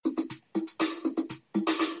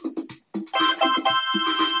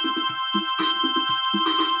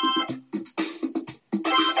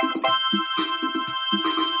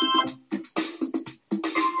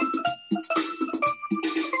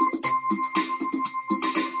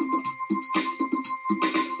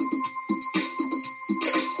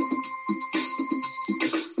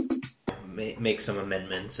make some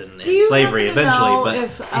amendments and slavery eventually. But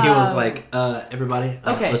he was like, everybody,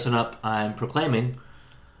 listen up. I'm proclaiming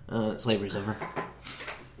slavery's over.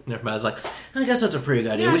 And everybody was like, I guess that's a pretty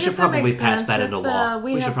good idea. We should probably pass that into law.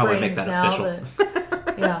 We should probably make that official.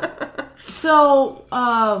 Yeah.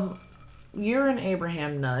 So, you're an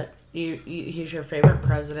Abraham nut. He's your favorite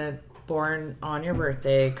president, born on your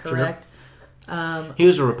birthday, correct? Sure. He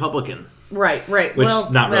was a Republican. Right. Which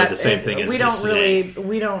is not really the same thing as today.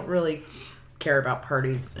 We don't really care about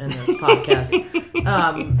parties in this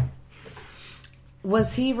podcast.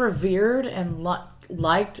 Was he revered and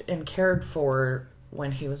liked and cared for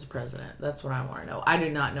when he was president? That's what I want to know. I do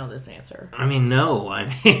not know this answer. I mean, no. I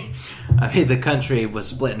mean, the country was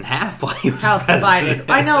split in half while he was House president. divided.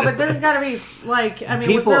 I know, but there's got to be, like, I mean,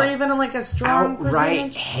 people was there even, like, a strong outright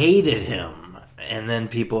percentage? hated him, and then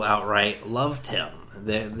people outright loved him.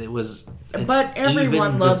 There was but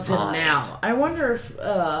everyone loves him now. I wonder if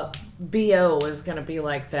BO is going to be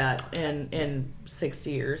like that in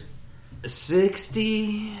 60 years.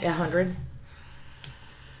 60? 100?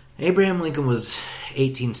 Abraham Lincoln was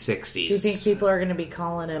 1860s. Do you think people are going to be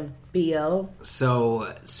calling him BO?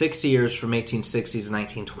 So, 60 years from 1860s to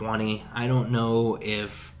 1920. I don't know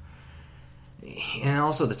if... And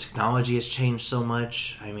also the technology has changed so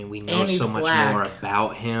much. I mean, we know so much more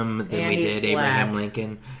about him than we did Abraham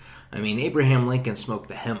Lincoln. I mean, Abraham Lincoln smoked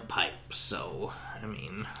the hemp pipe, so, I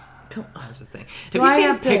mean, that's the thing. Have you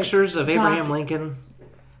seen pictures of Abraham Lincoln?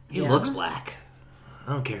 He looks black.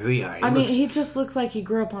 I don't care who you are. I mean, he just looks like he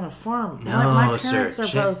grew up on a farm. No, my parents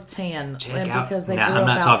are both tan. Because they grew up I'm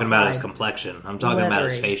not talking about his outside. complexion. I'm talking about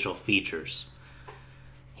his facial features.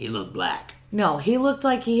 He looked black. No, he looked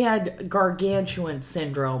like he had gargantuan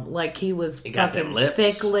syndrome. Like he was fucking lips,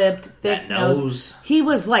 thick-lipped, thick nose. He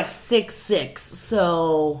was like 6'6",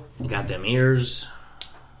 so... You got them ears.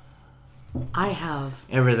 I have...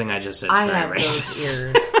 Everything I just said is very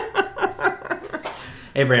racist. Those ears.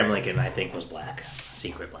 Abraham Lincoln, I think, was black.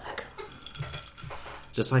 Secret black.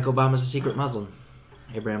 Just like Obama's a secret Muslim.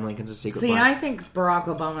 Abraham Lincoln's a secret black. See, I think Barack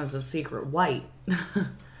Obama's a secret white.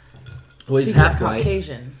 Well, he's half white.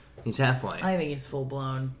 Caucasian. He's half white. I think he's full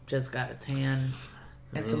blown. Just got a tan.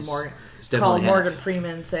 And some Morgan. Called Morgan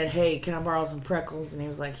Freeman, said, "Hey, can I borrow some freckles?" And he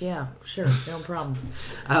was like, "Yeah, sure, no problem."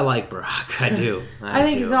 I like Barack. I do. I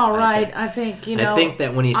think he's all right. I think I think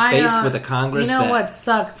that when he's faced with a Congress, what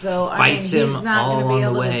sucks though? Fights he's him not all going to be along the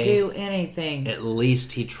able way. to do anything. At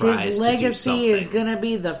least he tries to do something. His legacy is going to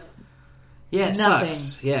be the it nothing.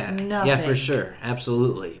 Sucks. Yeah, nothing. Yeah, for sure,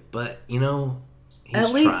 absolutely. But he's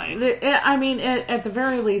at least, trying. At the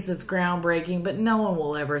very least, it's groundbreaking. But no one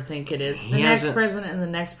will ever think it is. The next president and the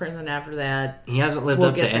next president after that. He hasn't lived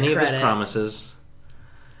up to any of his promises.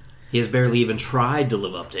 He has barely even tried to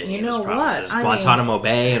live up to any of his promises. Guantanamo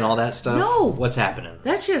Bay and all that stuff. No, what's happening?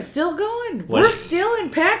 That shit's still going. We're still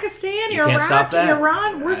in Pakistan, Iraq,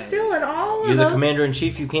 Iran. We're still in all of those. You're the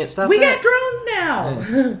commander-in-chief. You can't stop. We got drones now.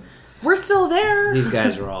 Yeah. We're still there. These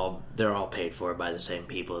guys are they're all paid for by the same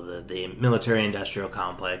people. The military-industrial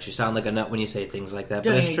complex. You sound like a nut when you say things like that,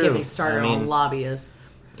 but it's true. Don't even get me started on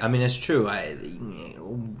lobbyists. I mean, it's true.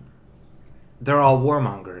 They're all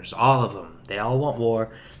warmongers. All of them. They all want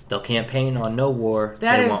war. They'll campaign on no war.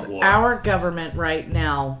 They want war. Our government right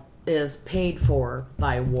now is paid for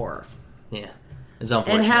by war. Yeah. It's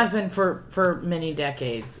unfortunate. And has been for many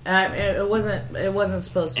decades. It wasn't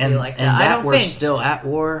supposed to be like that. And I don't we're think still at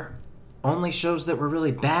war only shows that we're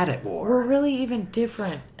really bad at war. We're really even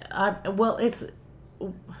different.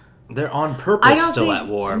 They're on purpose still at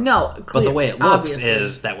war. No, but the way it looks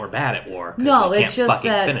is that we're bad at war. No, we it's can't just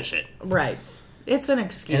fucking finish it. Right. It's an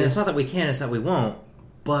excuse. And it's not that we can, it's that we won't.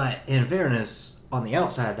 But in fairness, on the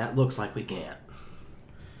outside, that looks like we can't.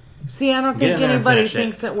 See, I don't think anybody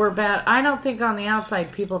thinks that we're bad. I don't think on the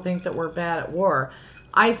outside people think that we're bad at war.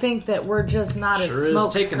 I think that we're just not as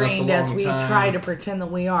smoke-screened as we try to pretend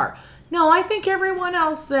that we are. No, I think everyone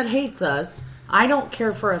else that hates us, I don't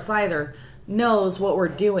care for us either, knows what we're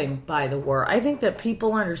doing by the war. I think that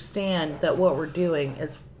people understand that what we're doing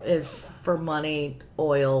is for money,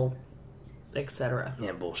 oil, etc.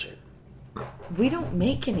 Yeah, bullshit. We don't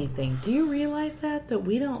make anything. Do you realize that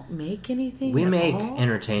we don't make anything? We make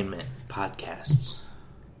entertainment podcasts.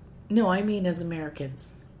 No, I mean as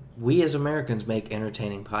Americans. We as Americans make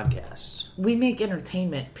entertaining podcasts. We make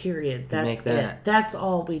entertainment, period. That's it. That's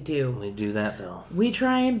all we do. We do that, though. We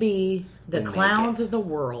try and be the clowns of the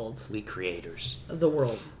world. We creators. Of the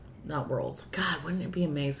world. Not worlds. God, wouldn't it be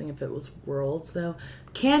amazing if it was worlds, though?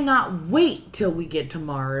 Cannot wait till we get to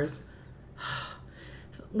Mars.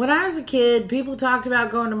 When I was a kid, people talked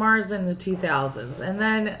about going to Mars in the 2000s. And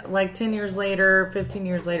then, 10 years later, 15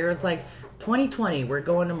 years later, it's like, 2020, we're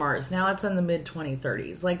going to Mars. Now it's in the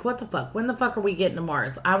mid-2030s. Like, what the fuck? When the fuck are we getting to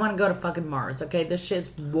Mars? I want to go to fucking Mars, okay? This shit's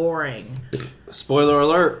boring. Spoiler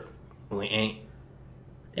alert. We ain't.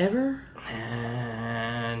 Ever?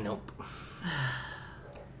 Nope.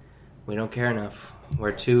 We don't care enough.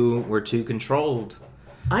 We're too controlled.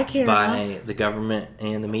 I care by enough. The government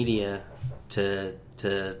and the media to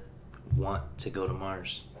want to go to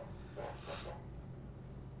Mars.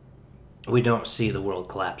 We don't see the world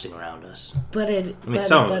collapsing around us. But it. I mean,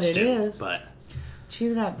 some of us it do, is. but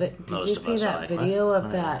she's got. Did you see that video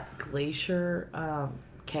of that glacier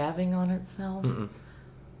calving on itself? Mm-mm.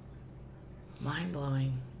 Mind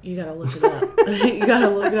blowing. You gotta look it up. You gotta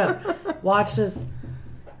look it up. Watch this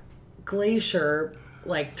glacier,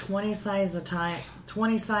 like 20 times.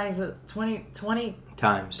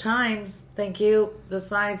 Thank you. The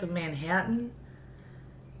size of Manhattan.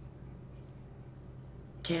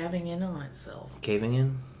 Calving in on itself. Caving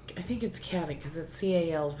in? I think it's calving because it's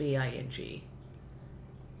CALVING.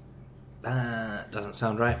 Doesn't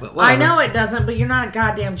sound right, but whatever. I know it doesn't, but you're not a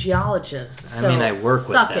goddamn geologist. So I mean, I work with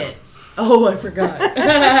them. Suck it. Oh, I forgot.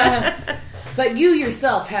 But you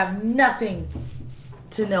yourself have nothing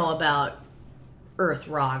to know about Earth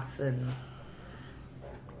rocks and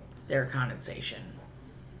their condensation.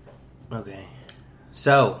 Okay.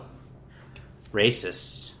 So,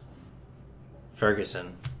 racists.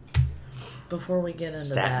 Ferguson. Before we get into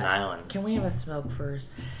Staten Island. Can we have a smoke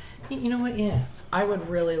first? You know what? Yeah. I would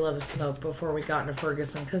really love a smoke before we got into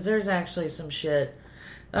Ferguson, because there's actually some shit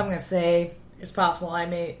that I'm going to say. It's possible I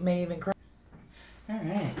may even cry. All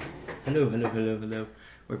right. Hello.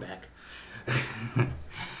 We're back.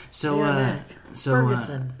 So,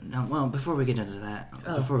 Ferguson. No, well, before we get into that,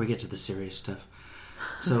 before we get to the serious stuff,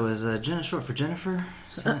 so is Jenna short for Jennifer?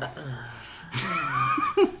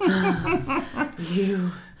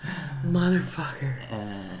 You motherfucker.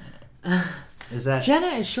 Is that Jenna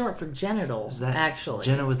is short for genital? Is that actually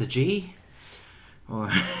Jenna with a G? Or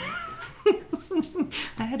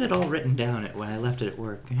I had it all written down when I left it at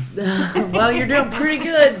work. Well, you're doing pretty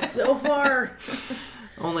good so far.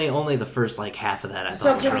 Only the first half of that I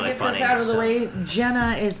thought was really funny. So can we get this out of the way?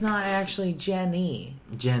 Jenna is not actually Jenny.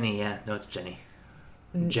 Jenny, yeah. No, it's Jenny.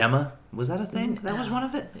 Gemma? Was that a thing? That was one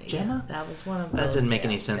of it? Gemma? Yeah, that was one of those. That didn't make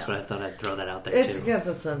any sense, but I thought I'd throw that out there, It's because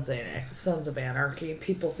of Sons of Anarchy.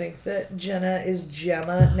 People think that Jenna is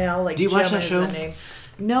Gemma now. Do you Gemma watch that show? Name.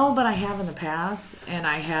 No, but I have in the past, and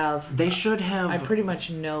I have... They should have... I pretty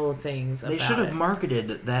much know things about it. They should have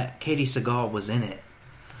marketed that Katie Seagal was in it.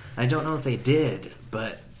 I don't know if they did,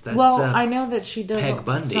 but... That's, I know that she does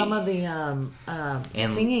some of the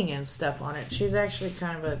singing and stuff on it. She's actually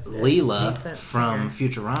kind of a Leela decent from singer.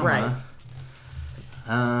 Futurama. Right.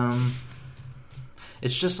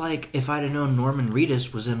 It's just like if I'd have known Norman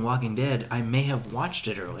Reedus was in Walking Dead, I may have watched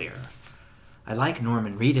it earlier. I like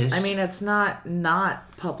Norman Reedus. I mean, it's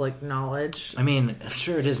not public knowledge. I mean,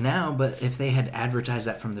 sure it is now, but if they had advertised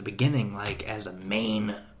that from the beginning, as a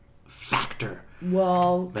main factor.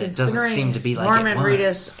 Well, but it doesn't seem to be like Norman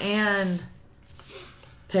Reedus and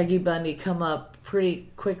Peggy Bundy come up pretty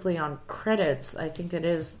quickly on credits. I think it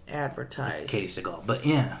is advertised. Katie Seagal, but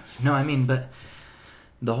yeah, no, I mean, but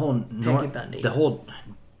the whole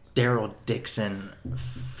Daryl Dixon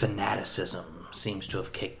fanaticism seems to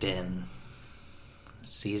have kicked in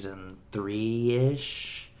season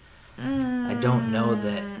 3-ish. I don't know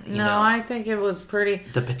that. I think it was pretty.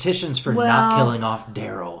 The petitions for not killing off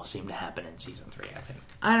Daryl seem to happen in season 3. I think.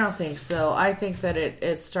 I don't think so. I think that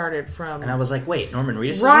it started from. And I was like, wait, Norman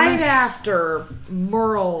Reedus right is after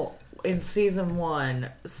Merle in season 1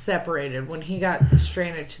 separated when he got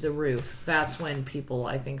stranded to the roof. That's when people,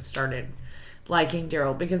 I think, started liking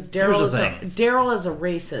Daryl, because Daryl as a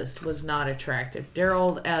racist was not attractive.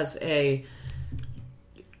 Daryl as a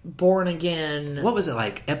born again. What was it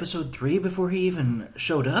like? Episode 3 before he even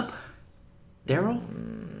showed up? Daryl?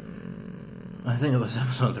 I think it was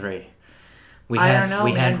episode 3. I don't know,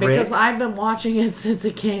 man, because I've been watching it since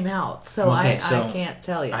it came out, so I can't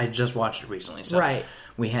tell you. I just watched it recently, so right.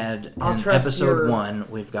 We had in episode 1,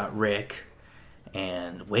 we've got Rick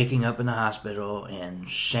and waking up in the hospital, and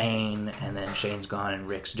Shane, and then Shane's gone, and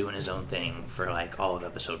Rick's doing his own thing for all of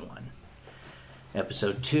episode 1.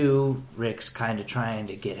 Episode 2, Rick's kind of trying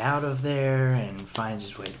to get out of there and finds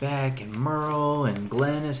his way back, and Merle and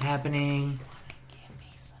Glenn is happening. Give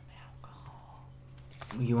me some alcohol.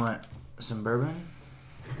 You want some bourbon?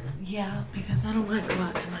 Yeah, because I don't want to go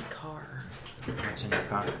out to my car. What's in your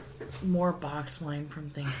car? More box wine from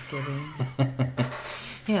Thanksgiving.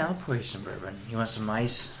 Yeah, I'll pour you some bourbon. You want some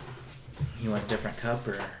ice? You want a different cup,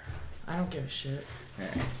 or? I don't give a shit. All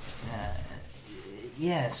right.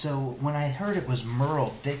 Yeah, so when I heard it was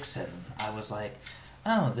Merle Dixon, I was like,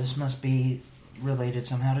 oh, this must be related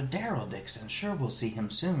somehow to Daryl Dixon. Sure, we'll see him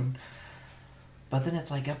soon. But then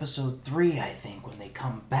it's like episode 3, I think, when they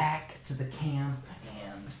come back to the camp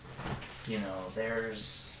and,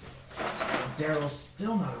 there's... Daryl's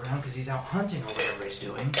still not around because he's out hunting or whatever he's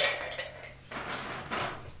doing.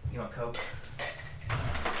 You want Coke?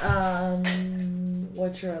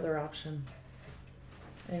 What's your other option?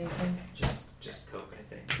 Anything? Just Coke, I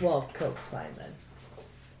think. Well, Coke's fine then.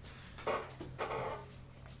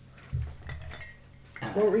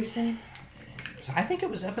 What were you saying? I think it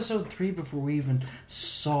was episode 3 before we even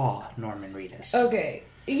saw Norman Reedus. Okay.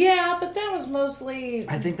 Yeah, but that was mostly...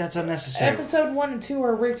 I think that's unnecessary. Episode 1 and 2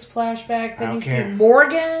 are Rick's flashback. Then you see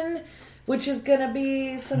Morgan, which is going to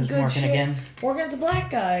be some good Morgan shit. Again? Morgan's a black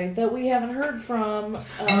guy that we haven't heard from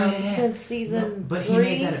since season 3. But he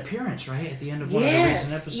made that appearance, right? At the end of one of the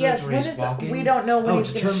recent episodes where he's walking. We don't know when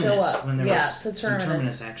he's going to show up. When there was some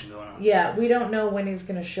Terminus action going on. Yeah, we don't know when he's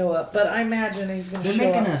going to show up, but I imagine he's going to show up.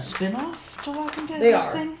 They're making a spin-off to Walking Dead?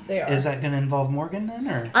 They are. Is that going to involve Morgan then?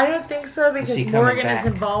 Or I don't think so, because Morgan is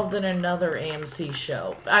involved in another AMC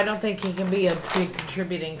show. I don't think he can be a big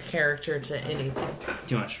contributing character to anything. Do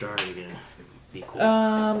you want a straw or are you going to be cool?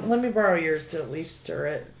 Let me borrow yours to at least stir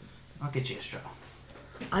it. I'll get you a straw.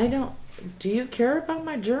 I don't... Do you care about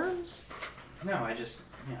my germs? No, I just,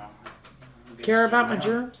 care about my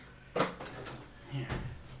germs? Yeah.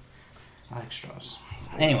 I like straws.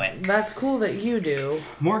 Anyway. That's cool that you do.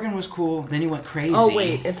 Morgan was cool, then he went crazy. Oh,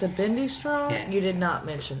 wait, it's a bendy straw? Yeah. You did not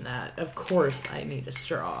mention that. Of course I need a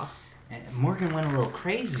straw. Morgan went a little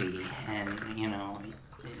crazy, and,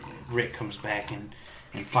 Rick comes back and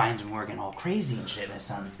finds Morgan all crazy and shit. His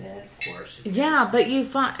son's dead, of course. Yeah, but you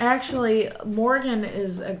find... Actually, Morgan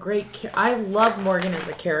is a great... I love Morgan as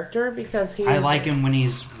a character because he's... I like him when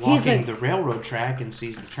he's walking the railroad track and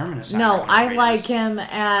sees the Terminus. No, I like him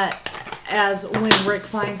as when Rick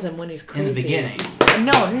finds him when he's crazy. In the beginning.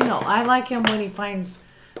 No. I like him when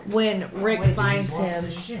Rick finds him.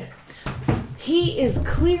 He is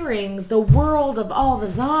clearing the world of all the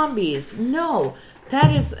zombies. No,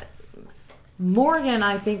 that is... Morgan,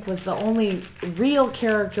 I think, was the only real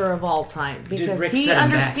character of all time because he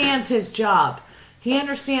understands his job. He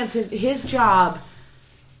understands his job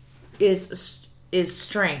is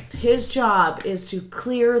strength. His job is to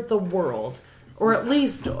clear the world, or at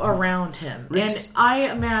least around him. And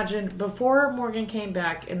I imagine before Morgan came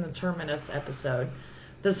back in the Terminus episode,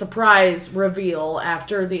 the surprise reveal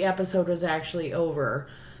after the episode was actually over.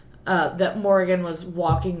 That Morgan was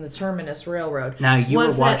walking the Terminus Railroad. Now you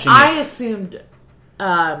were watching. I assumed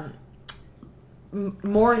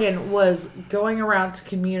Morgan was going around to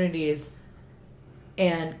communities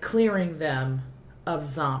and clearing them of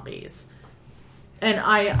zombies, and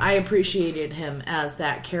I appreciated him as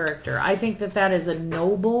that character. I think that is a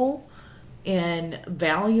noble and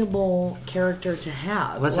valuable character to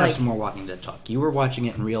have. Let's have some more Walking Dead talk. You were watching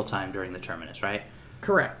it in real time during the Terminus, right?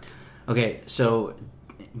 Correct. Okay, so.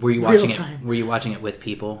 Were you watching it? Were you watching it with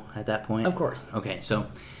people at that point? Of course. Okay, so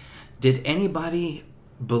did anybody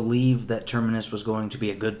believe that Terminus was going to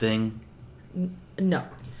be a good thing? No.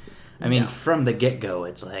 I mean, from the get-go,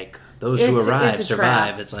 it's like those who arrive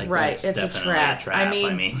survive. It's like that's definitely a trap. I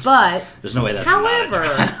mean, but there's no way that's not a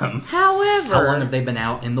trap. However, how long have they been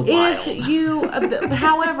out in the wild?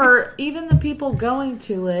 However, even the people going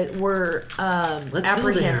to it were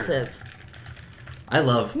apprehensive.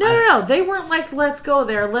 No. They weren't like, let's go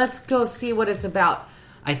there. Let's go see what it's about.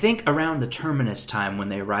 I think around the Terminus time, when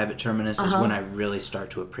they arrive at Terminus, is when I really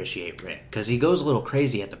start to appreciate Rick. Because he goes a little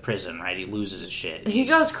crazy at the prison, right? He loses his shit. He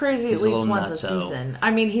goes crazy at least once a season.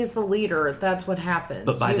 I mean, he's the leader. That's what happens.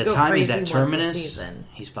 But by the time he's at Terminus,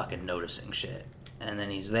 he's fucking noticing shit. And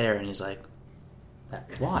then he's there, and he's like,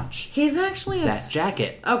 that watch. He's actually that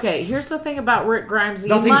jacket. Okay, here's the thing about Rick Grimes.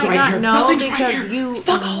 You might not know because you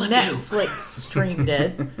Netflix streamed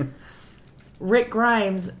it. Rick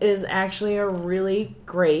Grimes is actually a really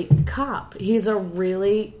great cop. He's a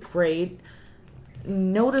really great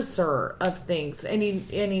noticer of things, and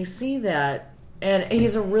you see that, and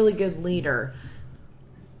he's a really good leader.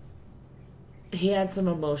 He had some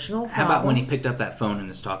emotional problems. How about when he picked up that phone and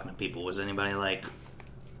is talking to people? Was anybody like,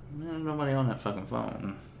 nobody on that fucking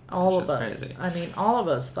phone? All of us. Crazy. I mean, all of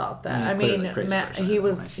us thought that. I mean, Matt, he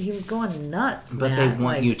was going nuts. But they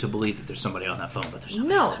want you to believe that there's somebody on that phone, but there's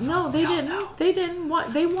nobody on that phone. No, they didn't. No. They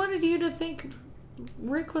didn't. They wanted you to think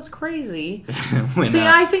Rick was crazy.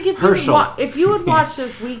 I think if you would watch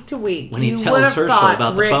this week to week, when he tells Herschel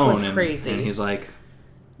about the phone, and he's like,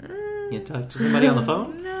 "You talk to somebody on the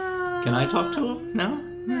phone? No. Can I talk to him? No.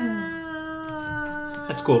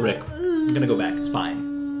 That's cool, Rick. I'm gonna go back. It's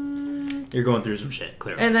fine." You're going through some shit,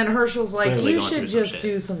 clearly. And then Herschel's like, clearly you should just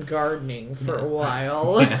do some gardening for a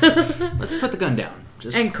while. Yeah. Let's put the gun down.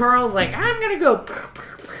 And Carl's like, I'm going to go...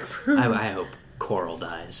 I hope Coral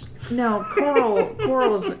dies. No,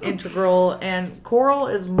 Coral is integral, and Coral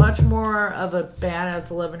is much more of a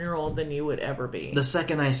badass 11-year-old than you would ever be. The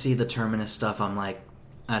second I see the Terminus stuff, I'm like,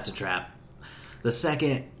 that's a trap. The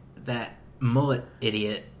second that mullet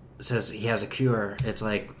idiot says he has a cure, it's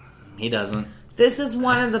like, he doesn't. This is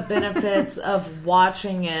one of the benefits of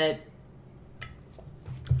watching it.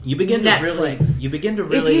 You begin to really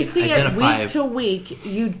if you see identify it week to week,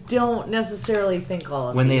 you don't necessarily think all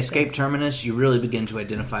of when these they escape things. Terminus, you really begin to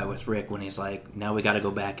identify with Rick when he's like, now we got to go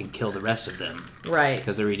back and kill the rest of them. Right.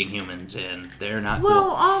 Because they're eating humans and they're not well,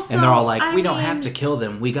 cool. Also, and they're all like, we don't have to kill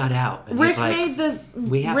them. We got out. And Rick he's like,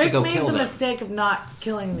 we have to go kill them. Rick made the mistake of not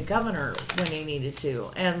killing the governor when he needed to.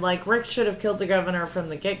 And like Rick should have killed the governor from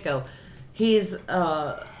the get-go. He's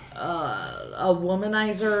a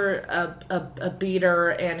womanizer, a beater,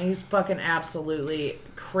 and he's fucking absolutely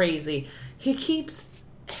crazy. He keeps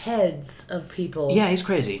heads of people. Yeah, he's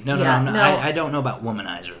crazy. No. I don't know about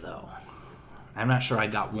womanizer, though. I'm not sure I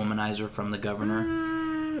got womanizer from the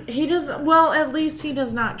governor. He doesn't... Well, at least he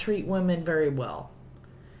does not treat women very well.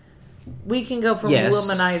 We can go from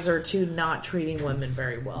womanizer to not treating women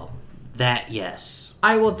very well. That, yes.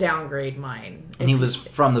 I will downgrade mine. And he was,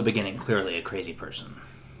 from the beginning, clearly a crazy person.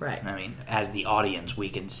 Right. I mean, as the audience, we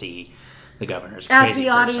can see the governor's crazy person. As the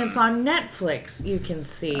audience on Netflix, you can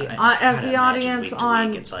see. As the audience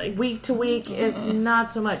on week to week, it's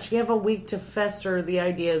not so much. You have a week to fester the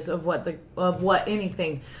ideas of what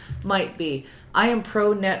anything might be. I am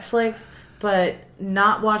pro Netflix, but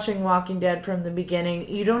not watching Walking Dead from the beginning,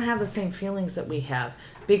 you don't have the same feelings that we have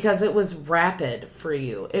because it was rapid for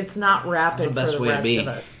you. It's not rapid for the rest of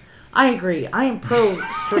us. I agree. I am pro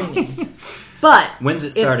streaming. But when's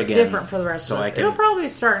it start again? It's different for the rest of us. It'll probably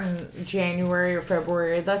start in January or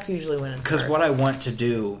February. That's usually when it starts. Because what I want to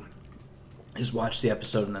do is watch the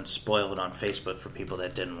episode and then spoil it on Facebook for people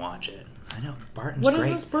that didn't watch it. I know. Barton's great. What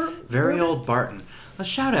is this, Very Old Barton. A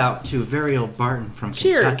shout out to Very Old Barton from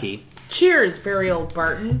Kentucky. Cheers, Very Old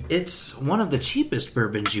Barton. It's one of the cheapest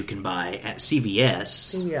bourbons you can buy at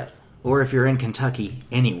CVS. CVS. Or if you're in Kentucky,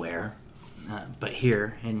 anywhere. But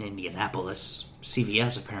here in Indianapolis,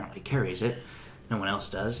 CVS apparently carries it. No one else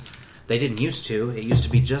does. They didn't used to. It used to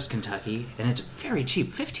be just Kentucky. And it's very cheap.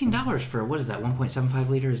 $15 for, what is that, 1.75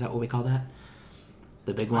 liter? Is that what we call that?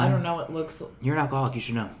 The big one? I don't know. It looks... You're an alcoholic. You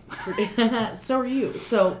should know. So are you.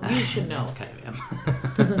 So you should know. Okay,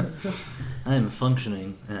 I am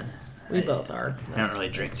functioning. We both are. I don't really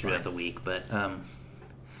drink throughout the week, but...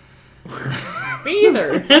 Me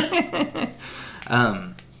either.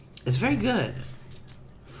 It's very good.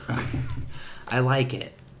 I like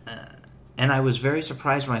it. And I was very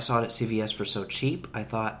surprised when I saw it at CVS for so cheap. I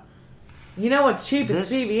thought... You know what's cheap at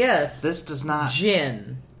CVS? This does not...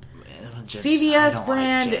 Gin. CVS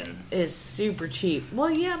brand is super cheap.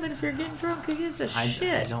 Well, yeah, but if you're getting drunk, it gives a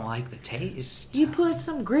shit. I don't like the taste. You put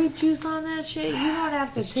some grape juice on that shit, you don't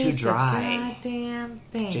have to taste too dry. The goddamn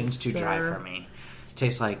thing. Gin's too dry for me. It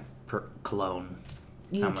tastes like cologne.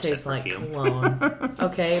 You taste like cologne.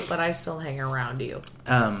 Okay, but I still hang around you.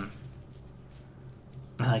 I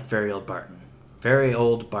like Very Old Barton. Very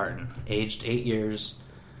Old Barton. Aged 8 years.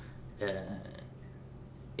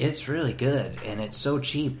 It's really good, and it's so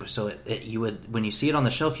cheap. So you would, when you see it on the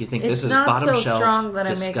shelf, you think this is bottom shelf. It's not so strong that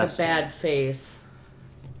disgusting. I make a bad face.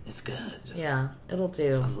 It's good. Yeah, it'll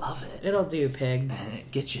do. I love it. It'll do, pig. And it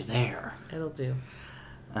gets you there. It'll do.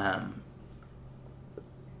 What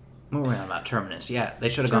were we on about? Terminus. Yeah, they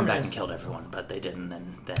should have gone back and killed everyone, but they didn't,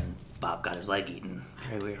 and then Bob got his leg eaten.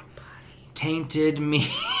 Very weird. Tainted meat.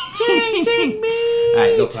 Tainted meat!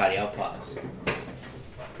 Alright, go potty. I'll pause.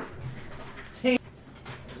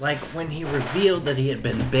 Like, when he revealed that he had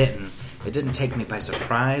been bitten, it didn't take me by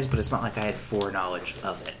surprise, but it's not like I had foreknowledge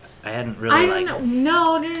of it. I hadn't really,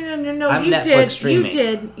 No. I'm you Netflix did.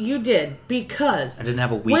 streaming. You did. Because... I didn't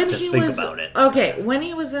have a week to think about it. Okay, when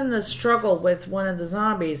he was in the struggle with one of the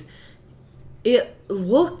zombies, it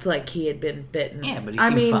looked like he had been bitten. Yeah, but he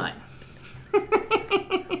seemed fine.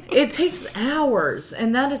 It takes hours,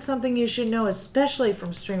 and that is something you should know, especially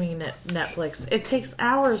from streaming Netflix. It takes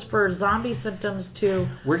hours for zombie symptoms to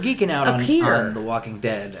We're geeking out appear. on The Walking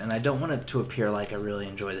Dead, and I don't want it to appear like I really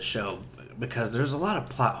enjoy the show, because there's a lot of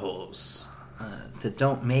plot holes that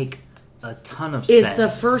don't make a ton of sense. Is the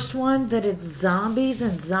first one that it's zombies,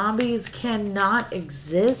 and zombies cannot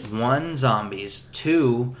exist? 1, zombies.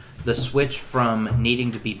 2, the switch from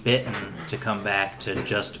needing to be bitten to come back to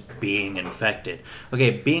just being infected.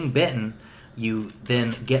 Okay, being bitten, you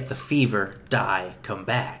then get the fever, die, come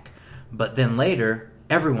back. But then later,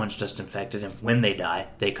 everyone's just infected, and when they die,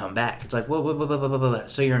 they come back. It's like, whoa.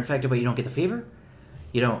 So you're infected, but you don't get the fever?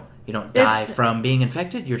 You don't die from being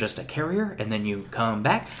infected? You're just a carrier, and then you come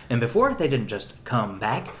back? And before, they didn't just come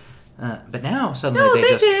back. But now, suddenly, they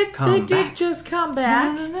just come back. They did just come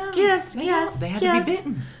back. No. Yes. They had to be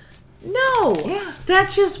bitten. No. Yeah.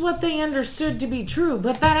 That's just what they understood to be true,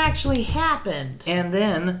 but that actually happened. And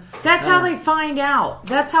then... That's how they find out.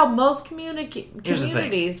 That's how most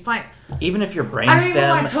communities find... Even if your brainstem is active... I don't even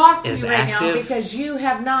want to talk to you right now because you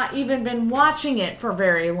have not even been watching it for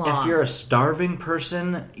very long. If you're a starving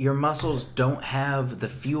person, your muscles don't have the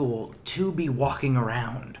fuel to be walking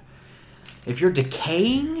around. If you're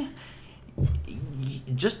decaying,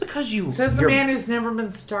 just because you... Says the man who's never been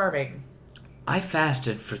starving. I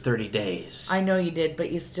fasted for 30 days. I know you did,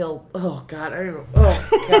 but you still... Oh, God.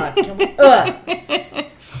 Can we,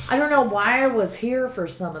 I don't know why I was here for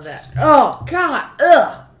some of that. Oh, God.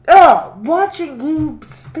 Watching you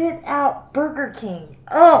spit out Burger King.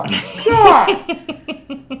 Oh, God.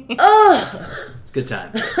 It's a good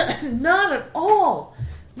time. Not at all.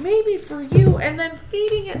 Maybe for you, and then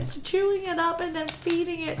feeding it, chewing it up, and then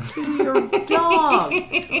feeding it to your dog.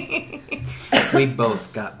 We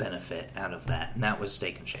both got benefit out of that, and that was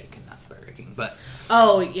Steak and Shake and not Burger King. But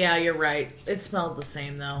oh yeah, you're right. It smelled the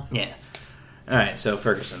same though. Yeah. All right, so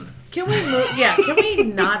Ferguson. Can we move? Yeah, can we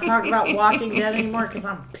not talk about Walking Dead anymore? Because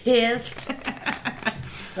I'm pissed.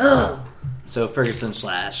 Oh. So Ferguson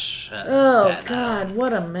slash. Oh God,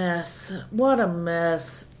 what a mess! What a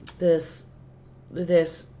mess! This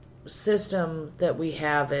system that we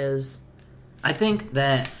have is... I think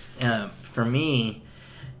that, for me,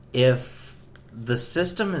 if the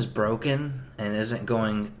system is broken and isn't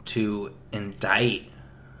going to indict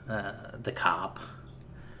the cop,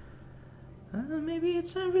 maybe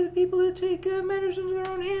it's time for the people to take matters into their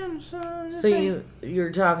own hands. So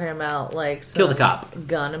you're talking about, like... Kill the cop.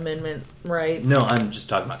 Gun amendment rights? No, I'm just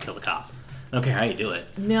talking about kill the cop. I don't care how you do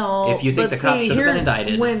it. No, if you think the cop should have been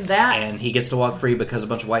indicted and he gets to walk free because a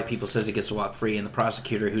bunch of white people says he gets to walk free, and the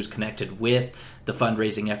prosecutor who's connected with the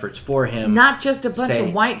fundraising efforts for him, not just a bunch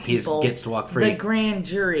of white people, he gets to walk free. The grand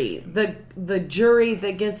jury, the jury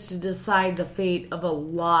that gets to decide the fate of a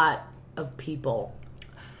lot of people,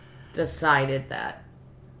 decided that.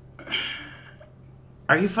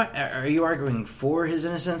 Are you arguing for his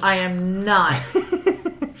innocence? I am not.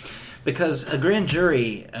 Because a grand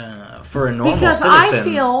jury for a normal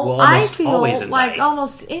citizen will almost always indict. Like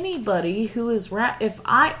almost anybody who is if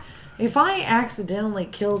I accidentally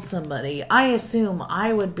killed somebody, I assume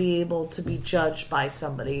I would be able to be judged by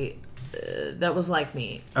somebody that was like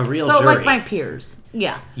me. A real jury. So like my peers.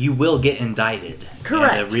 Yeah. You will get indicted.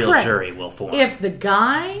 Correct. And a real jury will form. If the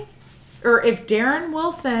guy, or if Darren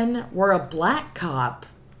Wilson were a black cop.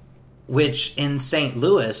 Which in St.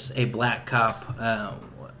 Louis, a black cop...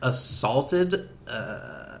 assaulted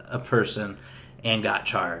a person and got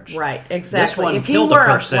charged. Right, exactly. This one if killed he were a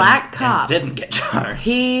person a black cop, and didn't get charged.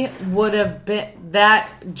 He would have been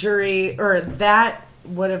that jury, or that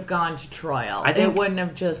would have gone to trial. It wouldn't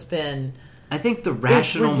have just been. I think the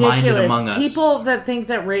rational-minded among us, people that think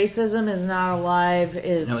that racism is not alive,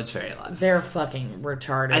 it's very alive. They're fucking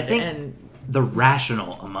retarded. I think the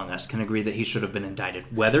rational among us can agree that he should have been indicted.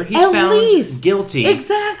 Whether he's found guilty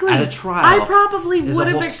at a trial, I probably would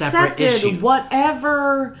have accepted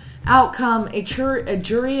whatever outcome a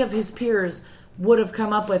jury of his peers would have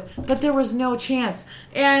come up with. But there was no chance.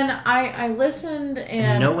 And I listened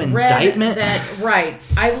and read indictment? that... Right.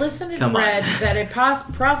 I listened and read that a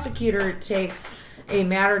prosecutor takes a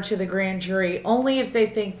matter to the grand jury only if they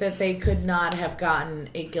think that they could not have gotten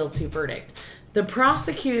a guilty verdict. The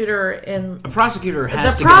prosecutor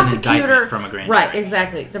has to get an indictment from a grand jury. Right,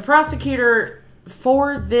 exactly. The prosecutor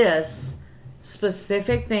for this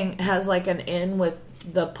specific thing has like an in with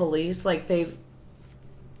the police, like they've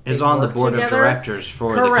on the board of directors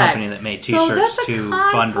for the company that made T-shirts to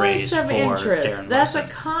fundraise for Darren Wilson. That's a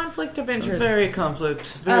conflict of interest. Very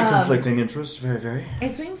conflicting interest. Very, very.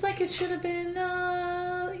 It seems like it should have been,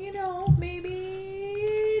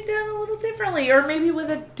 maybe done a little differently, or maybe with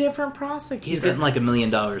a different prosecutor. He's getting like $1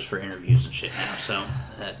 million for interviews and shit now. So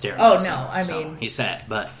Darren. Oh Wilson, no, I mean he's set,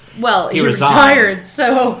 but he retired.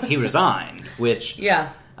 So he resigned, which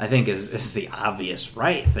yeah. I think is the obvious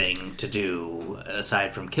right thing to do,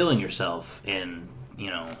 aside from killing yourself in,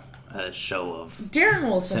 a show of Darren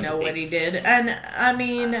Wilson sympathy. Know what he did. And, I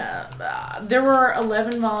mean, there were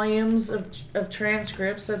 11 volumes of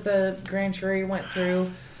transcripts that the grand jury went through.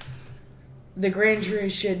 The grand jury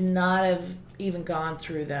should not have even gone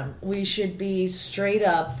through them. We should be straight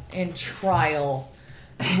up in trial.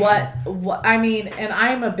 What I mean, and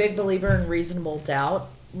I'm a big believer in reasonable doubt.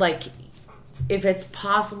 like, if it's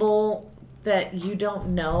possible that you don't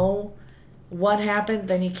know what happened,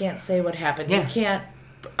 then you can't say what happened. Yeah. You can't.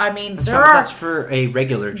 I mean, that's for a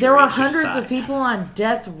regular jury. There are hundreds of people on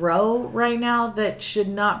death row right now that should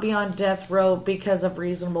not be on death row because of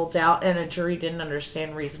reasonable doubt, and a jury didn't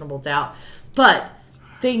understand reasonable doubt. But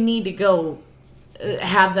they need to go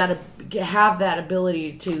have that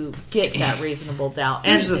ability to get that reasonable doubt.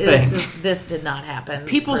 And here's the thing. This did not happen.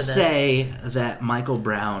 People say that Michael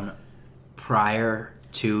Brown, prior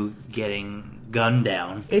to getting gunned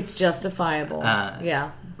down, it's justifiable.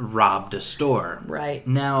 Robbed a store. Right.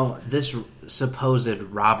 Now, this supposed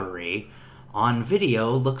robbery on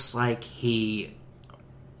video looks like he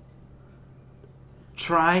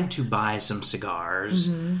tried to buy some cigars,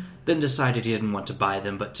 then decided he didn't want to buy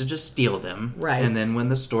them, but to just steal them. Right. And then when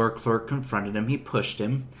the store clerk confronted him, he pushed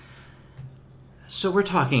him. So we're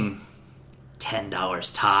talking $10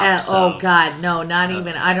 tops. Oh, God, no, not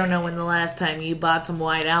even. I don't know when the last time you bought some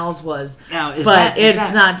White Owls was. Now, it's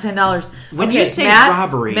not $10. When you say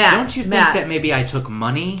robbery, don't you think that maybe I took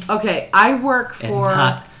money? Okay, I work for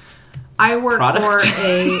a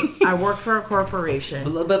corporation.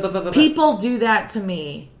 People do that to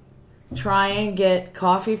me. Try and get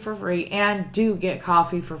coffee for free, and do get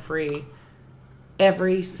coffee for free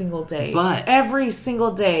every single day. But every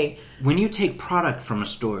single day. When you take product from a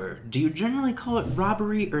store, do you generally call it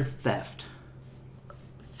robbery or theft?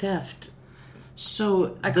 Theft.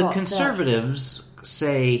 So the conservatives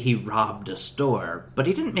say he robbed a store, but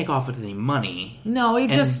he didn't make off with any money. No, he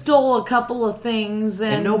just stole a couple of things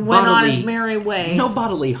and went on his merry way. No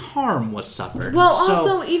bodily harm was suffered. Well,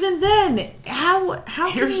 also, even then, how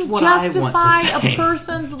can you justify a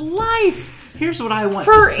person's life? Here's what I want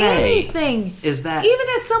to say. For anything. Is that even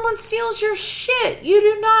if someone steals your shit, you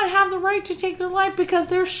do not have the right to take their life because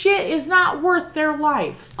their shit is not worth their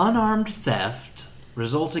life. Unarmed theft,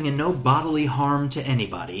 resulting in no bodily harm to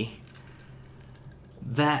anybody.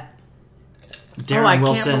 That Darren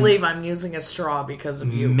Wilson... I can't believe I'm using a straw because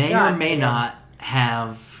of you. May or may not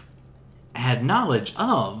have had knowledge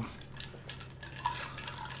of.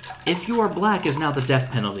 If you are black is now the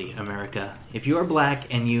death penalty, America. If you are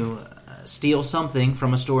black and you steal something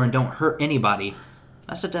from a store and don't hurt anybody,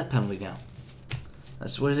 that's a death penalty now.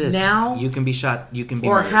 That's what it is. Now, you can be shot, you can be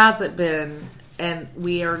or murdered. has it been? And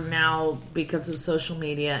we are now, because of social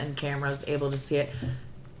media and cameras, able to see it.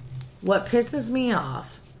 What pisses me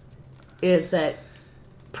off is that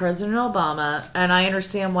President Obama, and I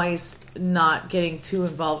understand why he's not getting too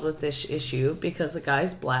involved with this issue, because the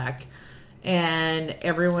guy's black and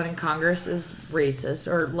everyone in Congress is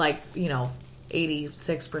racist, or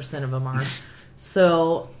 86% of them are.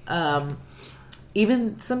 So,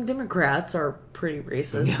 even some Democrats are pretty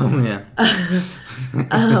racist. Oh, yeah.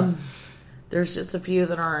 There's just a few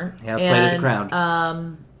that aren't. Yeah, play to the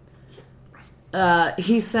crowd.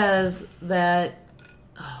 He says that...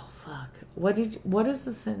 Oh, fuck. What is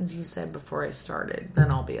the sentence you said before I started? Then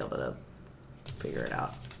I'll be able to figure it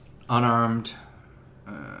out. Unarmed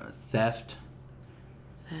theft.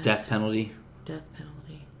 Death penalty. Death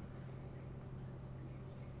penalty.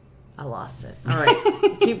 I lost it. All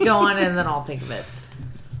right. Keep going and then I'll think of it.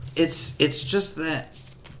 It's just that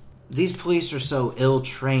these police are so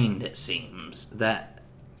ill-trained, it seems, that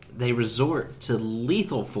they resort to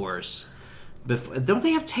lethal force. Don't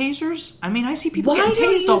they have tasers? I mean, I see people getting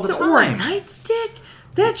tased all the time. Or a nightstick?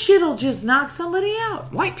 That shit'll just knock somebody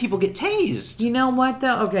out. White people get tased. You know what,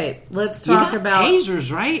 though? Okay, let's talk about...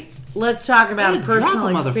 tasers, right? Let's talk about personal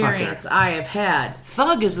experience I have had.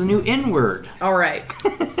 Thug is the new N-word. All right.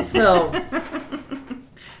 So...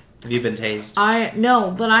 Have you been tased?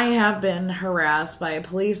 No, but I have been harassed by a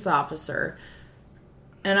police officer.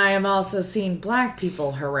 And I have also seen black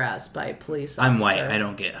people harassed by police officers. I'm white. I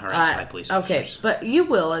don't get harassed by police officers. Okay, but you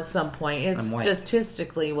will at some point. It's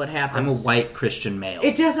statistically what happens. I'm a white Christian male.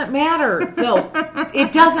 It doesn't matter, Phil.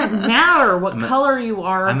 It doesn't matter what color you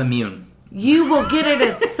are. I'm immune. You will get it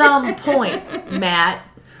at some point, Matt.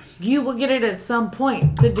 You will get it at some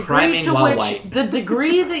point. The degree to which the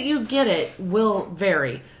degree that you get it will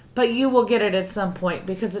vary. But you will get it at some point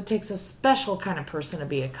because it takes a special kind of person to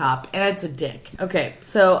be a cop, and it's a dick. Okay,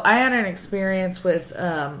 so I had an experience with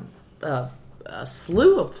a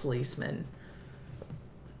slew of policemen.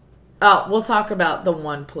 We'll talk about the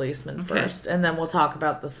one policeman first, and then we'll talk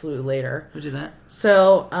about the slew later. We'll do that.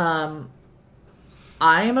 So,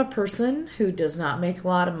 I am a person who does not make a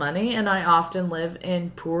lot of money, and I often live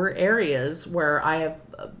in poor areas where I have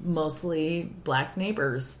mostly black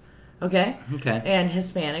neighbors. Okay? And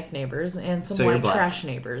Hispanic neighbors and some white trash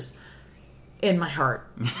neighbors. In my heart.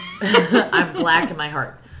 I'm black in my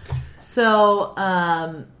heart. So,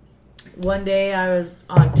 One day I was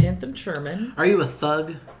on 10th and Sherman. Are you a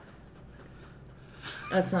thug?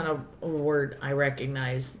 That's not a word I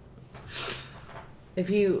recognize. If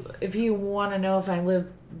you want to know if I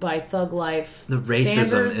live by thug life, the racism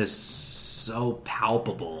standards, is so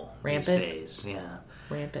palpable rampant these days. Yeah,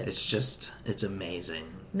 rampant. It's amazing.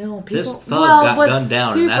 No, people. This thug got gunned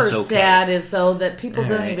down, and that's okay. Super sad is though that people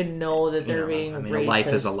don't even know that they're being racist. A life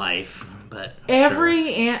is a life, but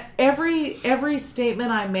every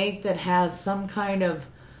statement I make that has some kind of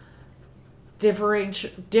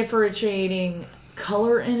differentiating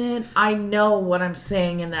color in it, I know what I'm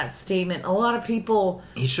saying in that statement. A lot of people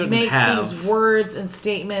make these words and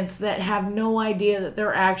statements that have no idea that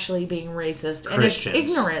they're actually being racist. Christians. And it's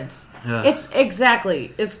ignorance.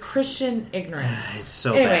 It's Christian ignorance. It's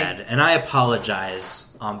so bad. And I apologize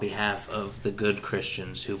on behalf of the good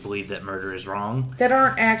Christians who believe that murder is wrong. That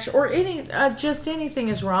aren't actually, or just anything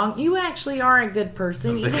is wrong. You actually are a good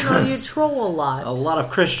person, even though you troll a lot. A lot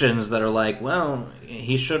of Christians that are like, well,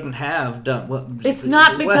 he shouldn't have done what. It's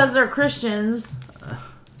not because they're Christians.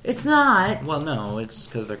 It's not. Well, no, it's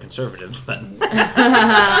because they're conservatives, but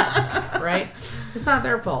right? It's not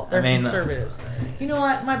their fault. They're conservatives. You know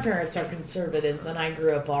what? My parents are conservatives, and I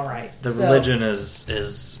grew up all right. The religion is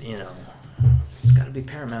it's got to be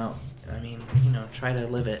paramount. I mean, try to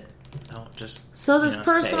live it. Don't just. So this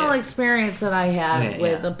personal experience that I had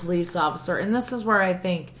with a police officer, and this is where I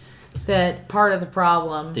think that part of the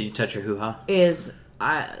problem. Did you touch your hoo-ha?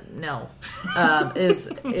 No.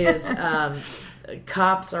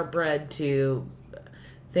 Cops are bred to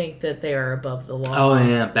think that they are above the law. Oh,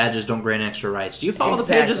 yeah. Badges don't grant extra rights. Do you follow the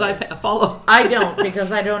pages I follow? I don't,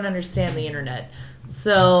 because I don't understand the internet.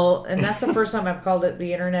 So, and that's the first time I've called it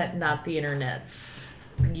the internet, not the internets.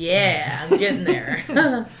 Yeah, I'm getting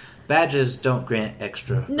there. Badges don't grant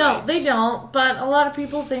extra No, rights. They don't, but a lot of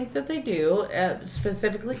people think that they do,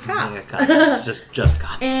 specifically cops. Yeah, cops. just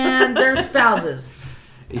cops. And their spouses.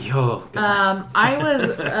 Yo, God. I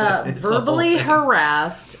was verbally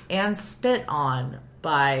harassed and spit on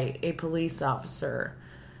by a police officer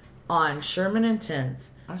on Sherman and 10th.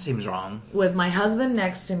 That seems wrong. With my husband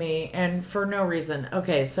next to me, and for no reason.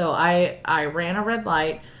 Okay, so I ran a red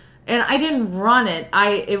light, and I didn't run it.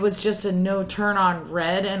 It was just a no turn on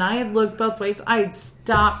red, and I had looked both ways. I had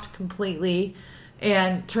stopped completely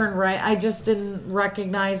and turned right. I just didn't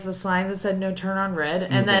recognize the sign that said no turn on red.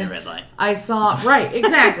 And then red light. I saw, right,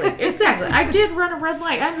 exactly. I did run a red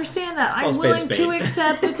light. I understand that. I'm willing to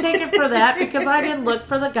accept a ticket for that because I didn't look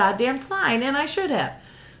for the goddamn sign, and I should have.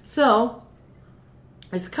 So,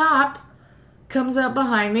 this cop comes up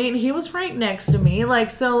behind me, and he was right next to me.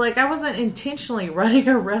 I wasn't intentionally running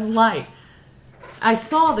a red light. I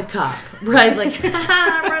saw the cop, right?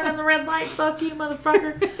 I'm running the red light. Fuck you,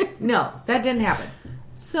 motherfucker. No, that didn't happen.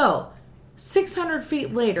 So, 600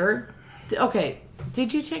 feet later, okay,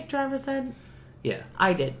 did you take driver's ed? Yeah.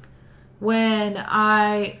 I did. When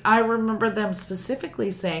I remember them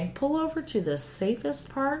specifically saying, pull over to the safest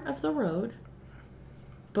part of the road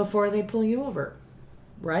before they pull you over.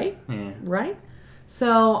 Right? Yeah. Right?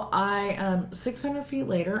 So, 600 feet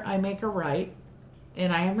later, I make a right.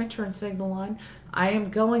 And I have my turn signal on. I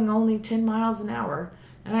am going only 10 miles an hour,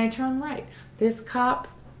 and I turn right. This cop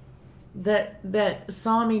that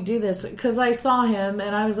saw me do this, because I saw him,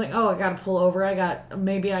 and I was like, oh, I got to pull over.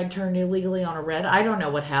 Maybe I turned illegally on a red. I don't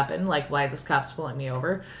know what happened, why this cop's pulling me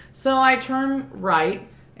over. So I turn right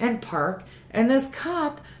and park, and this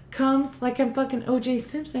cop comes like I'm fucking O.J.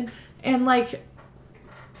 Simpson, and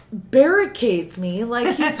barricades me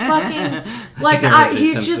he's fucking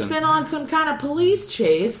he's just been on some kind of police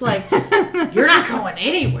chase. You're not going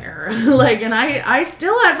anywhere. And I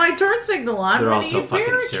still had my turn signal on. They're also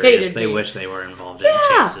fucking serious. They wish they were involved in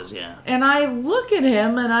chases. Yeah. And I look at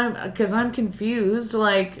him and I'm confused.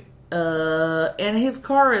 And his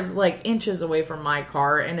car is inches away from my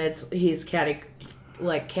car, and he's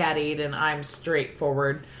caddied, and I'm straight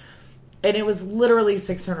forward. And it was literally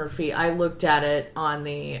 600 feet. I looked at it on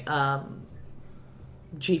the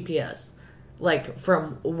GPS,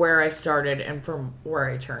 from where I started and from where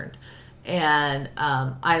I turned. And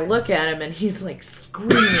I look at him, and he's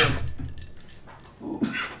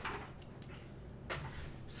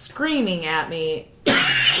screaming at me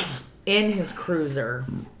in his cruiser.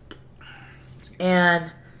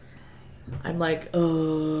 And I'm like,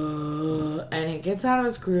 and he gets out of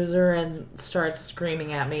his cruiser and starts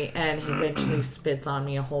screaming at me, and he eventually spits on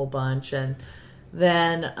me a whole bunch, and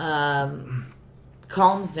then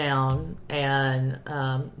calms down and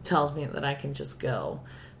tells me that I can just go.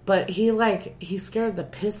 But he scared the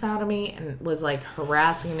piss out of me and was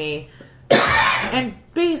harassing me and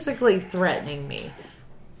basically threatening me.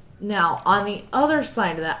 Now, on the other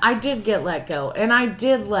side of that, I did get let go. And I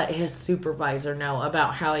did let his supervisor know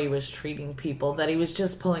about how he was treating people, that he was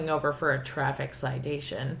just pulling over for a traffic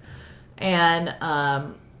citation. And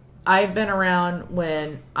I've been around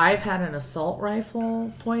when I've had an assault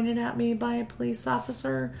rifle pointed at me by a police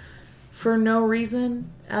officer for no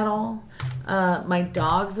reason at all. My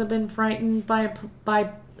dogs have been frightened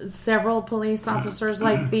by several police officers,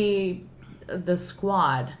 like the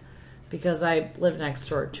squad, because I live next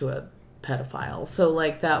door to a pedophile. So,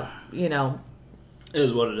 like, that, you know... It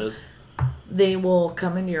is what it is. They will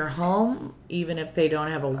come into your home, even if they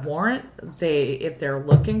don't have a warrant. If they're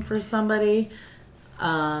looking for somebody,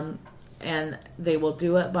 and they will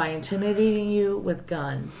do it by intimidating you with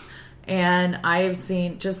guns. And I have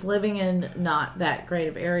seen, just living in not that great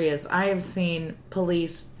of areas, I have seen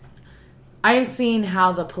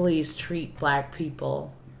how the police treat black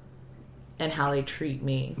people and how they treat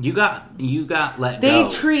me. You got let go. They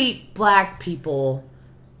treat black people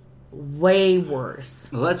way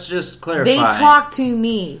worse. Let's just clarify. They talk to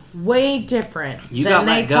me way different than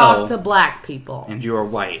they talk to black people. And you're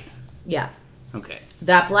white. Yeah. Okay.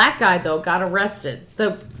 That black guy, though, got arrested.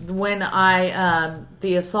 When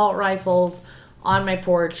the assault rifles on my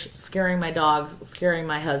porch, scaring my dogs, scaring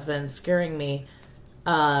my husband, scaring me,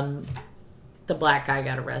 the black guy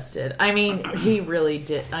got arrested. I mean, he really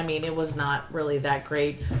did. I mean, it was not really that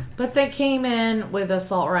great. But they came in with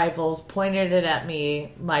assault rifles, pointed it at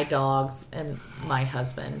me, my dogs, and my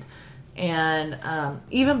husband. And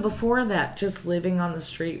even before that, just living on the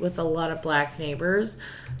street with a lot of black neighbors,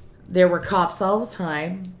 there were cops all the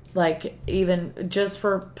time, like even just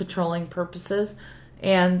for patrolling purposes.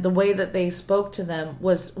 And the way that they spoke to them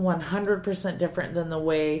was 100% different than the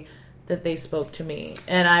way that they spoke to me.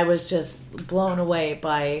 And I was just blown away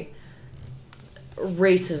by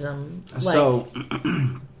racism. So,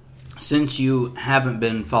 since you haven't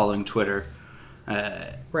been following Twitter,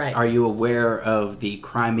 right, are you aware of the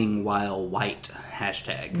criming while white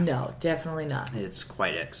hashtag? No, definitely not. It's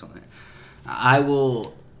quite excellent. I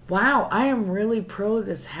will... Wow, I am really pro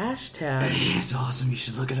this hashtag. It's awesome. You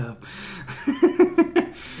should look it up.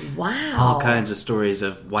 Wow. All kinds of stories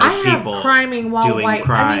of white people criming while doing white.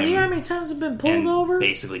 crime. I mean, you know how many times I've been pulled over?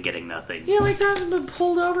 Basically getting nothing. You know how many times I've been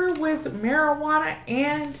pulled over with marijuana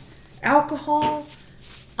and alcohol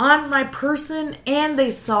on my person and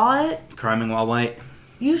they saw it? Criming while white?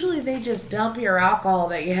 Usually they just dump your alcohol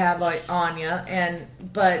that you have on you, and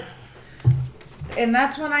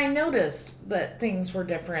that's when I noticed that things were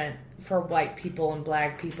different for white people and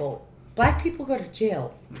black people. Black people go to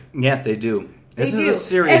jail. Yeah, they do. This is a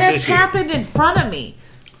serious issue. And it's happened in front of me.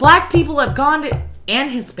 Black people have gone to... And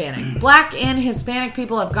Hispanic. Black and Hispanic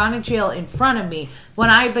people have gone to jail in front of me when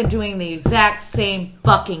I've been doing the exact same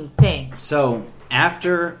fucking thing. So,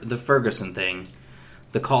 after the Ferguson thing,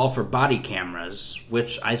 the call for body cameras,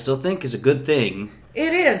 which I still think is a good thing...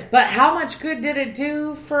 It is, but how much good did it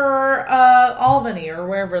do for Albany or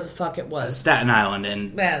wherever the fuck it was? Staten Island,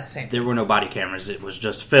 and there were no body cameras. It was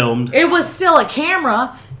just filmed. It was still a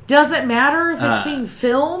camera. Doesn't matter if it's being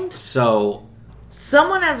filmed. So,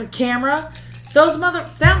 someone has a camera. That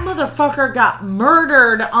motherfucker got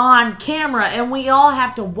murdered on camera, and we all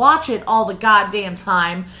have to watch it all the goddamn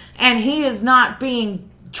time. And he is not being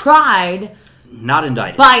tried, not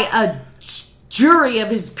indicted by a jury of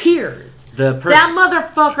his peers. That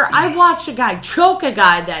motherfucker, I watched a guy choke a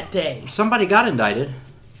guy that day. Somebody got indicted.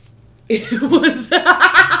 It was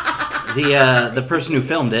the person who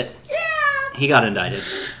filmed it. Yeah. He got indicted.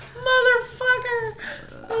 Motherfucker.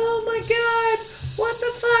 Oh my god. What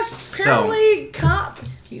the fuck?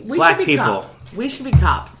 Apparently black people. Cops. We should be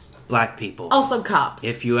cops. Black people. Also cops.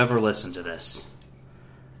 If you ever listen to this,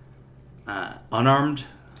 unarmed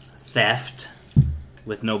theft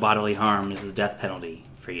with no bodily harm is the death penalty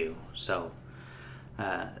for you. So,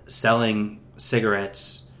 selling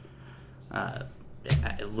cigarettes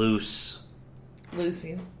loose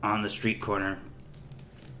on the street corner,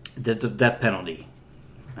 the death penalty.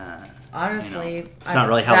 Honestly, it's not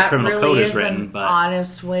really how the criminal code is written, but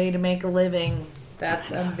honest way to make a living. That's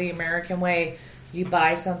the American way. You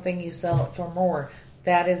buy something, you sell it for more.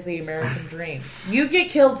 That is the American dream. You get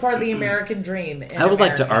killed for the American dream. I would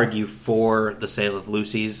like to argue for the sale of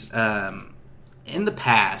loosies. In the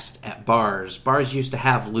past, at bars used to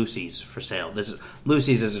have loosies for sale.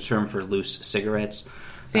 Loosies is a term for loose cigarettes.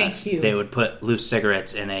 Thank you. They would put loose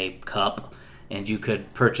cigarettes in a cup, and you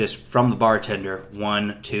could purchase from the bartender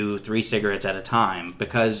 1, 2, 3 cigarettes at a time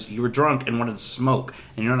because you were drunk and wanted to smoke,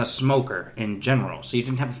 and you're not a smoker in general, so you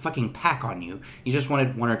didn't have a fucking pack on you. You just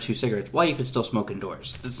wanted 1 or 2 cigarettes. Well, you could still smoke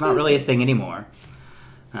indoors. It's not really a thing anymore.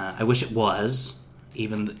 I wish it was.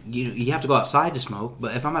 you have to go outside to smoke,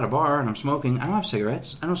 but if I'm at a bar and I'm smoking, I don't have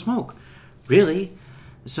cigarettes. I don't smoke. Really?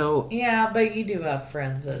 So... Yeah, but you do have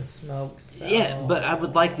friends that smoke, so... Yeah, but I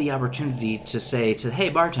would like the opportunity to say to, hey,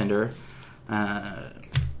 bartender, can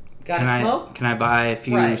I buy a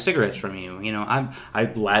few cigarettes from you? You know, I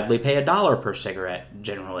gladly pay $1 per cigarette,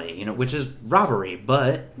 generally, you know, which is robbery,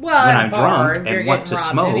 but when I'm drunk and want to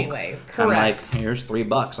smoke, anyway. I'm like, here's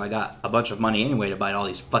 $3. I got a bunch of money anyway to buy all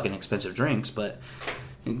these fucking expensive drinks, but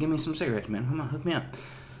give me some cigarettes, man. Come on, hook me up.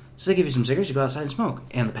 So they give you some cigarettes, you go outside and smoke.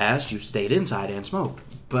 In the past, you stayed inside and smoked.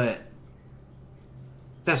 But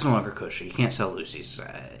that's no longer kosher. You can't sell Lucy's.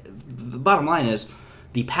 The bottom line is,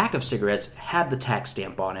 the pack of cigarettes had the tax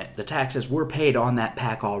stamp on it. The taxes were paid on that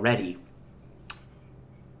pack already.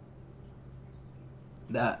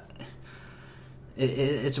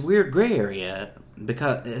 It's a weird gray area,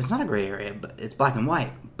 because it's not a gray area, but it's black and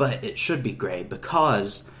white. But it should be gray,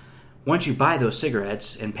 because... once you buy those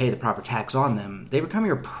cigarettes and pay the proper tax on them, they become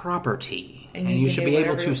your property. And you should be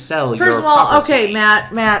able to sell your property. First of all, okay,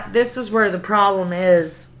 Matt, this is where the problem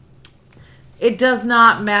is. It does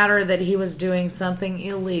not matter that he was doing something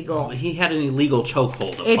illegal. He had an illegal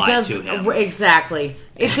chokehold applied to him. Exactly.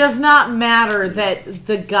 It does not matter that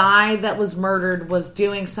the guy that was murdered was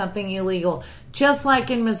doing something illegal. Just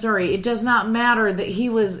like in Missouri, it does not matter that he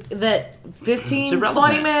was 15,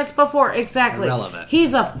 20 minutes before. Exactly. Irrelevant.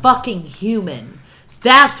 He's a fucking human.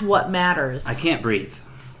 That's what matters. I can't breathe.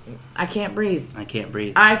 I can't breathe. I can't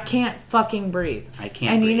breathe. I can't fucking breathe. I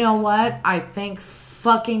can't And breathe. you know what? I thank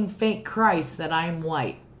fucking fake Christ that I'm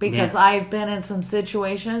white. Because I've been in some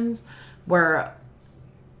situations where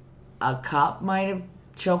a cop might have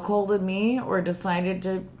chokeholded me or decided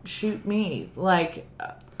to shoot me. Like,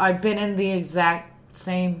 I've been in the exact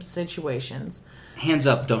same situations. Hands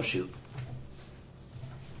up, don't shoot.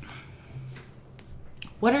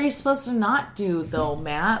 What are you supposed to not do, though,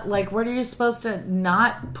 Matt? Like, what are you supposed to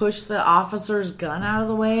not push the officer's gun out of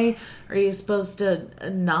the way? Are you supposed to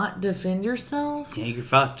not defend yourself? Yeah, you're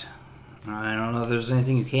fucked. I don't know if there's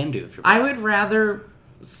anything you can do. If you're I would rather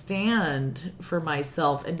stand for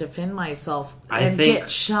myself and defend myself and get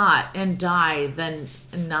shot and die than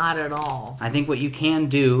not at all. I think what you can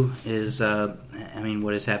do is,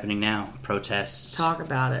 what is happening now? Protests. Talk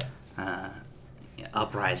about it.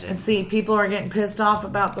 Uprising. And see, people are getting pissed off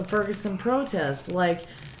about the Ferguson protest. Like,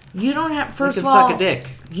 you don't have, first of all, suck a dick.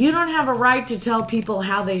 You don't have a right to tell people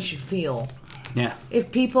how they should feel. Yeah.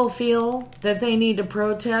 If people feel that they need to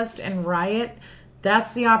protest and riot,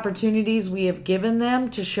 that's the opportunities we have given them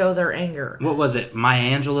to show their anger. What was it?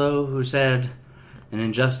 Maya Angelou who said, an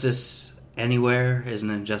injustice anywhere is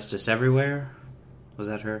an injustice everywhere? Was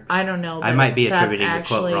that her? I don't know. I might be attributing the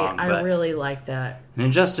quote wrong. I really like that. An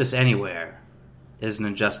injustice anywhere is an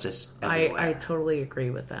injustice everywhere. I totally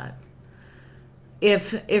agree with that.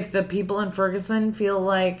 If the people in Ferguson feel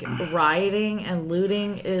like rioting and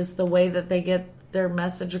looting is the way that they get their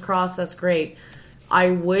message across, that's great.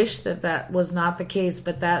 I wish that was not the case,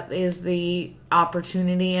 but that is the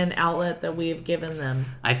opportunity and outlet that we have given them.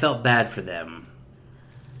 I felt bad for them.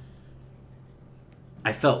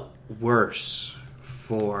 I felt worse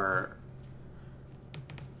for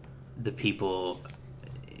the people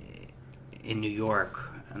in New York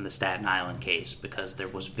and the Staten Island case, because there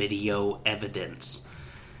was video evidence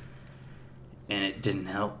and it didn't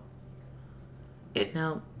help. It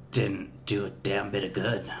didn't do a damn bit of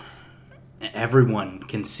good. Everyone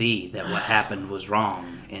can see that what happened was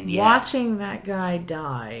wrong, and watching that guy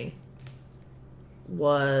die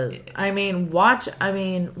was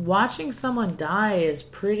watching someone die is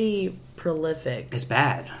pretty prolific. It's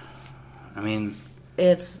bad.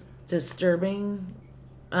 It's disturbing.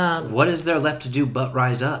 What is there left to do but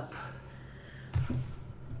rise up?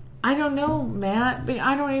 I don't know, Matt.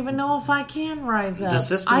 I don't even know if I can rise up. The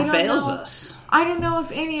system fails us. I don't know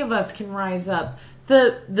if any of us can rise up.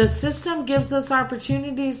 The system gives us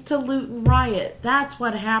opportunities to loot and riot. That's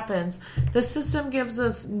what happens. The system gives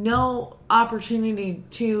us no opportunity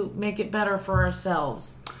to make it better for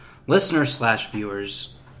ourselves.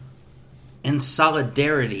 Listeners/viewers, in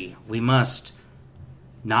solidarity, we must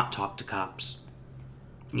not talk to cops.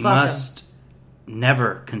 You must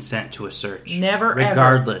never consent to a search. Never,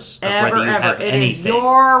 regardless ever. of whether you have anything. It is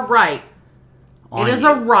your right. It is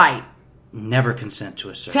a right. Never consent to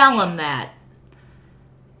a search. Tell them that.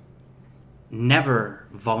 Never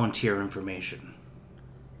volunteer information.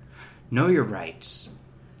 Know your rights.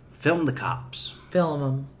 Film the cops. Film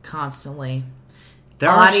them constantly.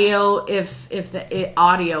 Audio,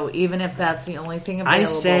 audio, even if that's the only thing available. I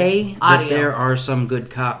say that there are some good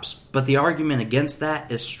cops, but the argument against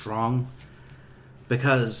that is strong,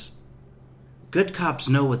 because Good cops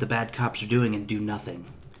know what the bad cops are doing and do nothing.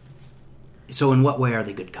 So in what way are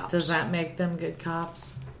they good cops? Does that make them good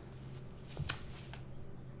cops?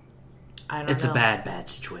 I don't know. It's a bad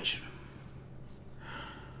situation.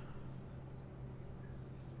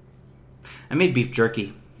 I made beef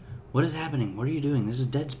jerky. What is happening? What are you doing? This is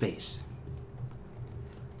Dead Space.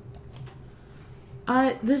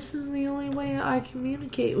 This is the only way I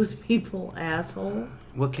communicate with people, asshole.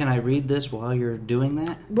 What, can I read this while you're doing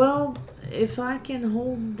that? Well, if I can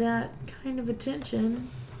hold that kind of attention,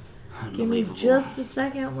 give me just a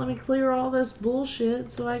second. Let me clear all this bullshit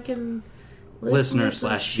so I can listen to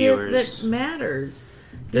some shit that matters.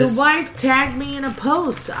 Your wife tagged me in a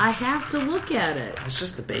post. I have to look at it. It's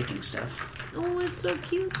just the baking stuff. Oh, it's so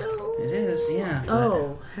cute, though. It is, yeah.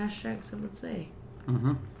 Oh, hashtag some would say.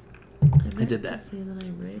 Mm-hmm. I did that. Say that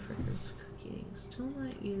I'm ready for Chris cooking. Still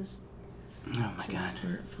not used. Oh my god.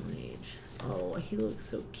 Smartphone age. Oh, he looks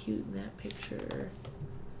so cute in that picture.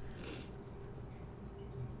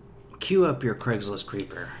 Cue up your Craigslist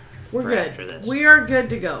creeper. We're good. After this. We are good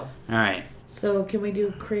to go. All right. So can we do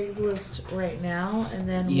Craigslist right now, and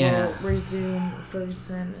then we'll resume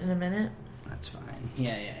Ferguson in a minute? That's fine.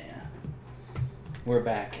 Yeah. We're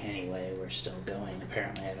back anyway. We're still going.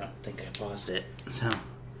 Apparently, I don't think I paused it. So,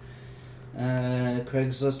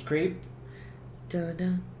 Craigslist creep.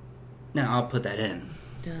 Da-da. No, I'll put that in.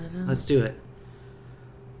 Da-da. Let's do it.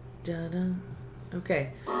 Da-da.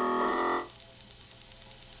 Okay.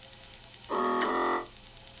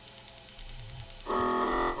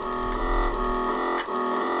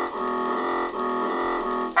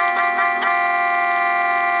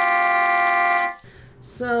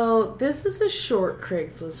 So, this is a short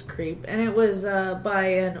Craigslist creep, and it was by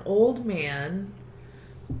an old man,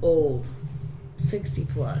 60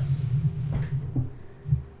 plus.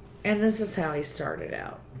 And this is how he started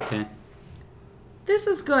out. Okay. This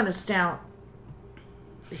is going to sound...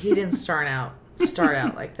 He didn't start out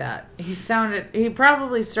like that. He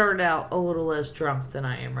probably started out a little less drunk than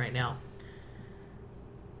I am right now.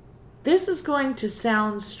 This is going to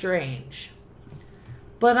sound strange,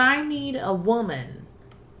 but I need a woman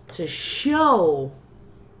to show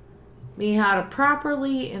me how to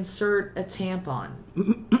properly insert a tampon.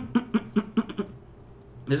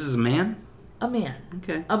 This is a man? A man.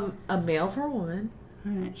 Okay. A male for a woman.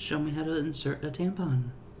 Alright, show me how to insert a tampon.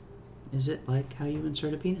 Is it like how you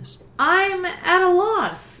insert a penis? I'm at a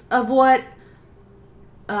loss of what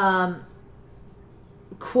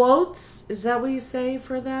quotes, is that what you say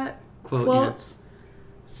for that? Quotes. Yeah.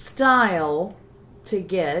 Style to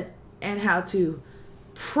get, and how to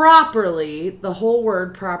properly, the whole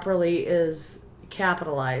word properly is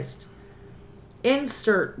capitalized,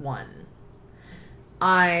 insert one.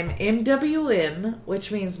 I'm MWM,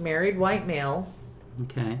 which means married white male.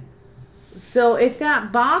 Okay. So if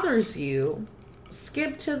that bothers you,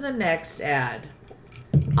 skip to the next ad.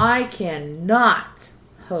 I cannot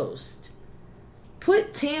host.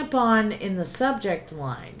 Put tampon in the subject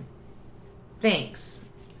line. Thanks.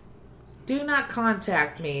 Do not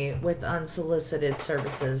contact me with unsolicited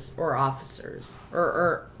services or officers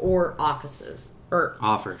or offices or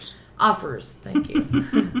offers. Thank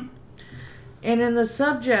you. And in the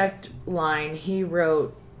subject line, he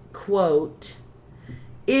wrote, quote,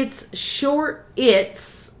 "It's short.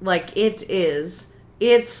 It's like it is.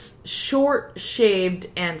 It's short, shaved,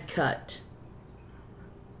 and cut."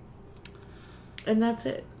 And that's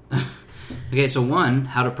it. Okay, so one,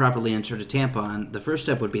 how to properly insert a tampon. The first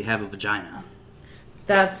step would be to have a vagina.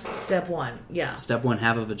 That's step one, yeah. Step one,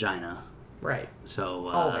 have a vagina. Right. So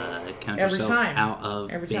always. Count Every yourself time. out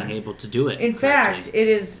of Every being time. able to do it. In correctly. fact, it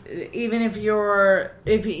is, even if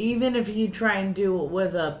you try and do it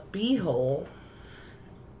with a beehole,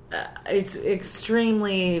 it's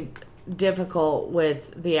extremely difficult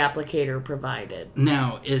with the applicator provided.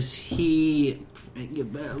 Now, is he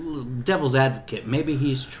devil's advocate? Maybe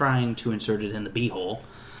he's trying to insert it in the beehole,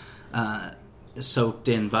 soaked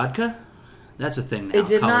in vodka. That's a thing now.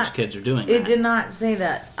 College kids are doing that. It did not say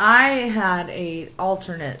that. I had a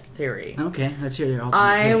alternate theory. Okay, let's hear your alternate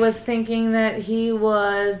theory. I theory. was thinking that he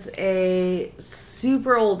was a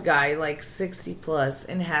super old guy, like 60 plus,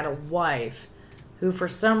 and had a wife who for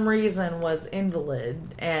some reason was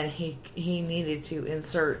invalid, and he needed to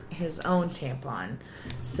insert his own tampon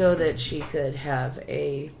so that she could have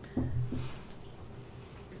a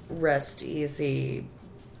rest easy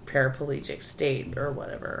paraplegic state or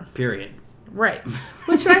whatever. Period. Right.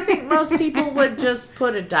 Which I think most people would just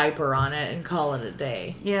put a diaper on it and call it a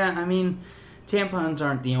day. Yeah, I mean, tampons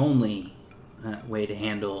aren't the only way to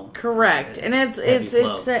handle. Correct, and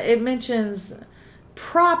it mentions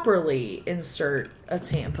properly insert a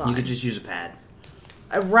tampon. You could just use a pad.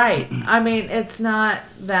 Right. I mean, it's not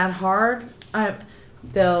that hard.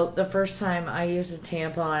 Though the first time I used a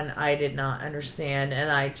tampon, I did not understand,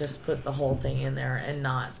 and I just put the whole thing in there and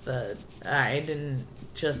I didn't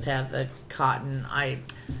just have the cotton. I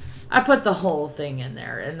put the whole thing in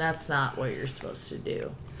there, and that's not what you're supposed to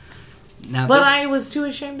do. But I was too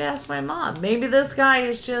ashamed to ask my mom. Maybe this guy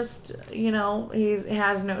is just, he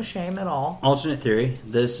has no shame at all. Alternate theory,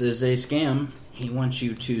 this is a scam. He wants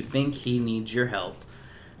you to think he needs your help.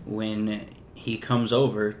 When he comes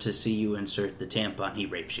over to see you insert the tampon, he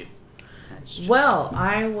rapes you. Well,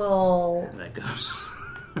 I will... How that goes.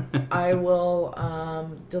 I will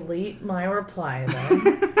delete my reply then.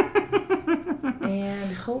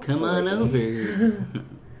 And hopefully... Come on over.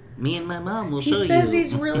 Me and my mom will show you. He says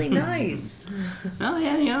he's really nice. Oh,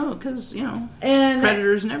 yeah, because, and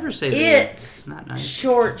predators never say that. It's not nice.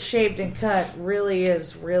 Short, shaved, and cut really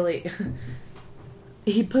is really...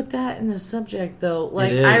 He put that in the subject, though.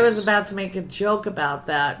 Like, I was about to make a joke about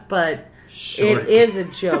that, but it is a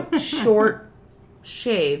joke. Short,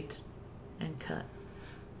 shaved, and cut.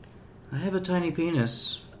 I have a tiny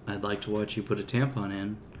penis. I'd like to watch you put a tampon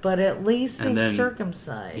in. But at least he's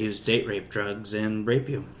circumcised. Use date rape drugs and rape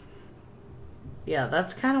you. Yeah,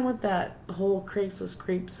 that's kind of what that whole Craigslist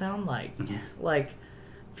creep sound like. Yeah. Like,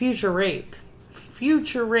 future rape.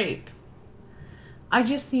 Future rape. I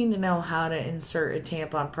just need to know how to insert a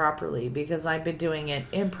tampon properly because I've been doing it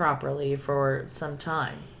improperly for some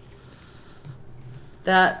time.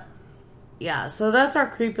 So that's our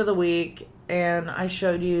creep of the week, and I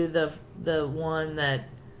showed you the one that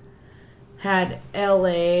had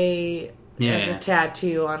LA as a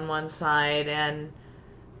tattoo on one side and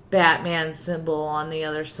Batman symbol on the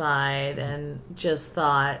other side, and just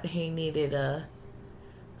thought he needed a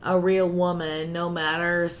real woman, no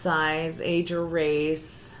matter size, age, or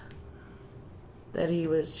race, that he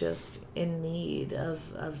was just in need of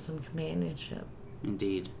some companionship.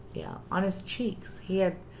 Indeed. Yeah, on his cheeks. He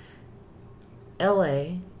had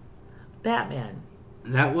L.A. Batman.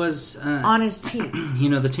 That was... on his cheeks.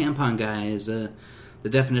 The tampon guy is the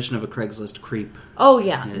definition of a Craigslist creep. Oh,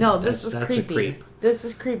 yeah. No, this is creepy. A creep. This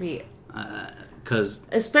is creepy.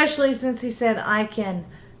 Especially since he said, I can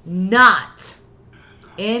not...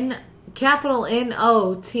 capital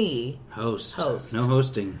N-O-T. Host. No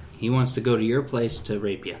hosting. He wants to go to your place to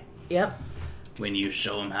rape you. Yep. When you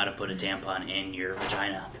show him how to put a tampon in your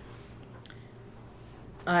vagina.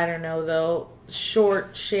 I don't know, though.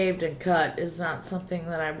 Short, shaved, and cut is not something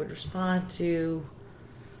that I would respond to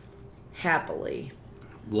happily.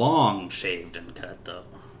 Long, shaved, and cut, though.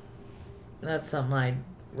 That's something I'd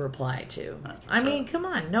reply to. I mean, come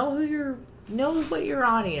on. Know what your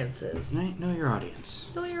audience is. Know your audience.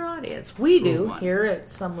 Know your audience. We do here at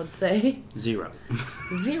Some Would Say. Zero.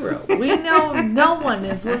 We know no one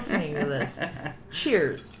is listening to this.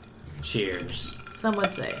 Cheers. Cheers. Some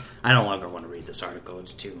would say. I no longer want to read this article.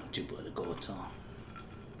 It's too political. It's all.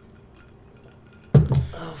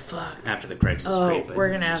 Oh, fuck. After the Craigslist creep. We're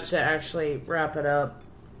going to have to actually wrap it up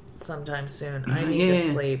sometime soon. I need to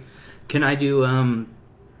sleep. Can I do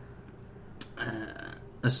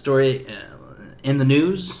a story in the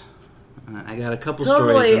news? I got a couple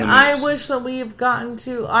stories in the news. I wish that we have gotten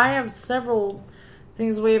to... I have several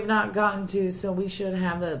things we have not gotten to, so we should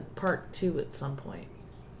have a part 2 at some point.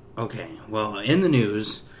 Okay, well, in the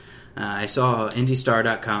news, I saw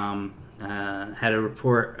IndyStar.com had a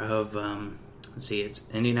report of, it's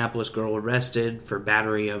Indianapolis girl arrested for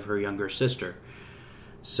battery of her younger sister.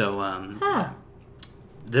 So,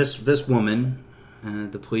 this woman,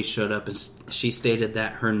 the police showed up and she stated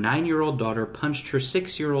that her 9-year-old daughter punched her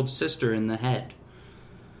 6-year-old sister in the head.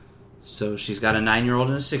 So she's got a 9-year-old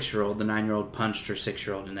and a 6-year-old. The 9-year-old punched her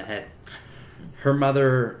 6-year-old in the head. Her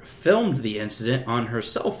mother filmed the incident on her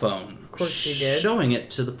cell phone. Of course she did. Showing it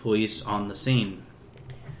to the police on the scene.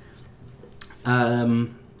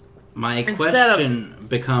 My question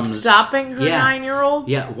becomes... Stopping her 9-year-old?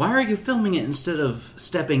 Yeah, why are you filming it instead of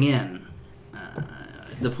stepping in?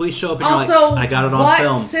 The police show up and you're like, I got it on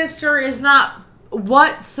film. What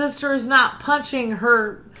sister is not punching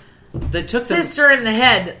her sister in the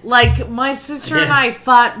head? Like, my sister and I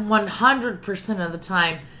fought 100% of the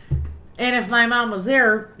time. And if my mom was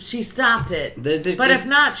there, she stopped it. But if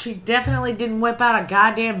not, she definitely didn't whip out a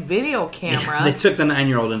goddamn video camera. Yeah, they took the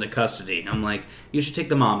 9-year-old into custody. I'm like, you should take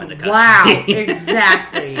the mom into custody. Wow,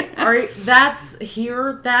 exactly. That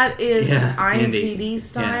is IMPD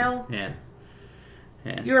style? Yeah.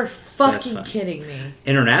 You're fucking kidding me.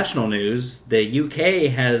 International news, the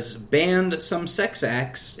UK has banned some sex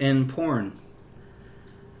acts in porn.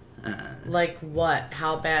 Like what?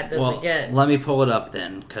 How bad does it get? Let me pull it up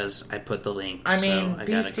then, because I put the link. I mean,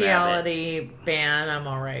 bestiality ban, I'm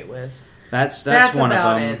all right with. That's one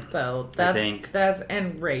of them. It, though. That's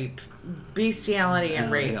and rape, bestiality and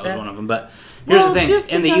rape. That was one of them. But here's the thing: just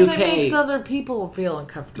in the UK, it makes other people feel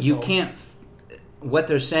uncomfortable. You can't. What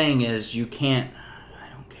they're saying is you can't. I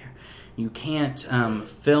don't care. You can't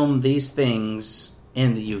film these things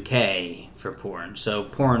in the UK for porn. So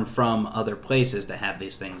porn from other places that have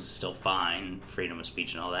these things is still fine, freedom of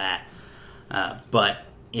speech and all that. But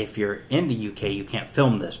if you're in the UK, you can't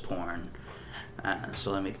film this porn.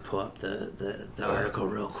 So let me pull up the article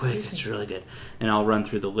real quick. It's really good. And I'll run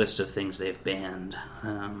through the list of things they've banned.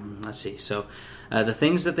 Let's see. So the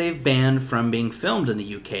things that they've banned from being filmed in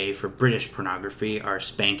the UK for British pornography are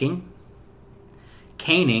spanking,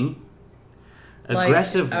 caning,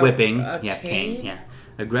 aggressive whipping. Cane? Yeah.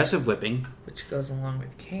 Aggressive whipping. Which goes along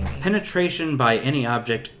with caning. Penetration by any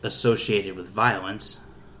object associated with violence.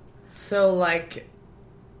 So, like...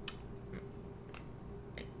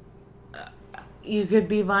 you could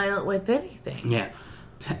be violent with anything. Yeah.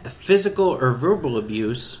 Physical or verbal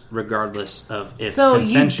abuse, regardless of if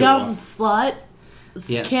consensual. So, you dumb slut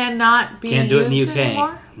cannot be Can't do it in the UK.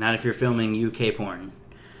 Anymore? Not if you're filming UK porn.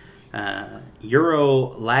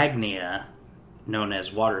 Urolagnia, known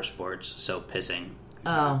as water sports, so pissing.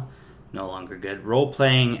 Oh. No longer good.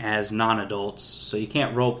 Role-playing as non-adults, so you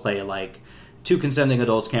can't role-play like... Two consenting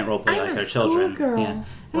adults can't role-play like their children. Yeah.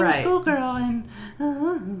 I'm a schoolgirl and...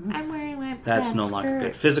 I'm wearing my That's no longer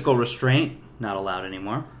good. Physical restraint, not allowed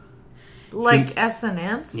anymore. Like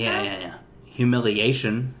S&M stuff? Yeah.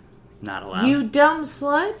 Humiliation, not allowed. You dumb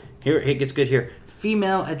slut? Here, it gets good here.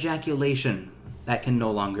 Female ejaculation. That can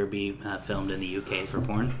no longer be filmed in the UK for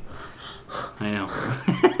porn. I know.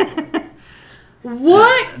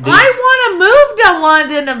 What? I want to move to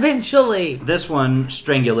London eventually. This one,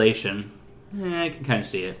 strangulation. I can kind of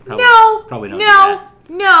see it. Probably don't do that.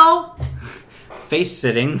 No. Face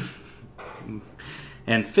sitting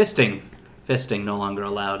and fisting. Fisting no longer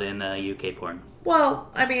allowed in UK porn. Well,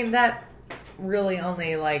 I mean, that really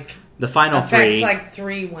only, the final affects,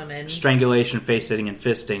 3 women. Strangulation, face sitting, and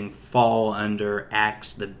fisting fall under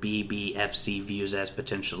acts the BBFC views as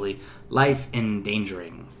potentially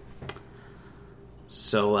life-endangering.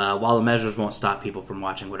 So while the measures won't stop people from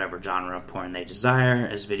watching whatever genre of porn they desire,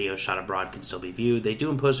 as videos shot abroad can still be viewed, they do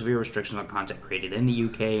impose severe restrictions on content created in the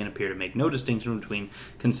UK and appear to make no distinction between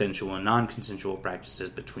consensual and non-consensual practices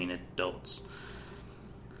between adults.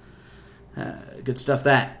 Good stuff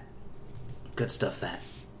that.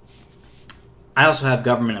 I also have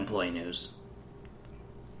government employee news.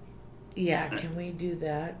 Yeah, can we do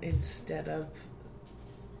that instead of...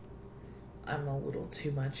 I'm a little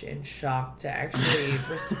too much in shock to actually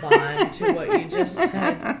respond to what you just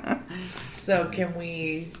said. So can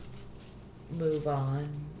we move on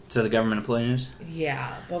to the government employee news?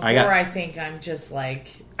 Yeah, before I think I'm just an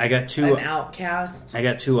outcast. I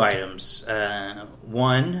got 2 items.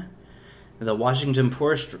 One, the Washington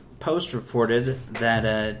Post reported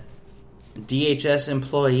that DHS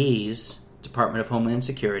employees, Department of Homeland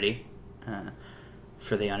Security,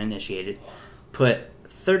 for the uninitiated, put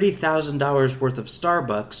 $30,000 worth of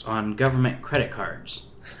Starbucks on government credit cards.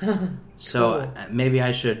 So maybe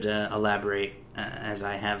I should elaborate, as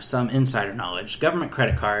I have some insider knowledge. Government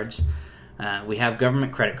credit cards. We have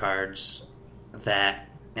government credit cards that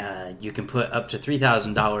you can put up to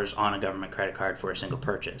 $3,000 on a government credit card for a single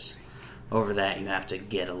purchase. Over that, you have to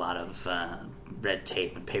get a lot of red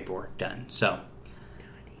tape and paperwork done. So.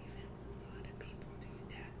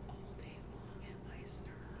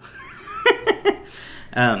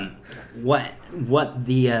 What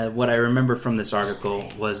I remember from this article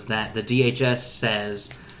was that the DHS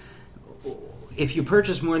says if you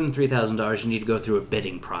purchase more than $3,000, you need to go through a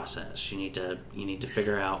bidding process. You need to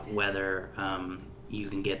figure out whether you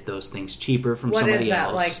can get those things cheaper from somebody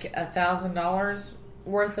else. What is that, $1,000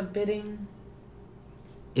 worth of bidding?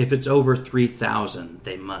 If it's over $3,000,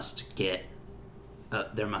 they must get.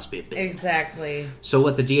 There must be a bid. Exactly. So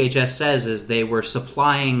what the DHS says is they were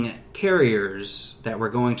supplying carriers that were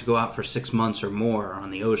going to go out for 6 months or more on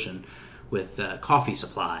the ocean with coffee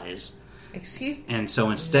supplies. Excuse me? And so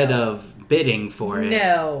instead of bidding for it,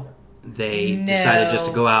 they decided just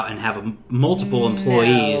to go out and have multiple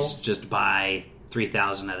employees just buy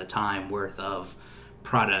 $3,000 at a time worth of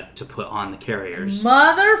product to put on the carriers.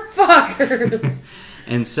 Motherfuckers!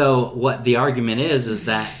 And so what the argument is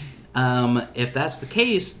that if that's the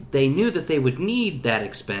case, they knew that they would need that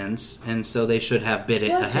expense, and so they should have bid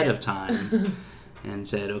it ahead of time and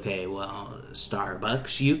said, okay, well,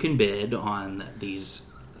 Starbucks, you can bid on these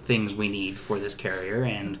things we need for this carrier,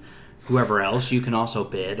 and whoever else, you can also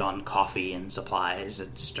bid on coffee and supplies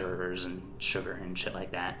and stirrers and sugar and shit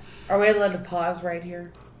like that. Are we allowed to pause right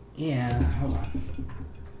here? Yeah, hold on.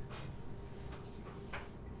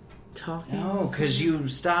 Talking? No, because you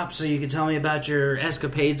stopped so you could tell me about your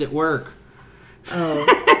escapades at work. Oh.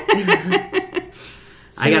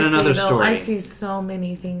 I got another story. I see so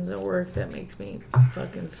many things at work that makes me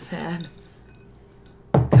fucking sad.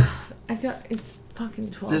 God, it's fucking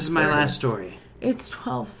 12:30. This is my last story. It's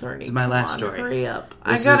 12:30. My last story. Hurry up.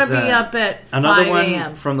 I gotta be up at 5 another a.m.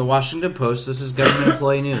 one from the Washington Post. This is government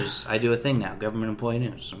employee news. I do a thing now, government employee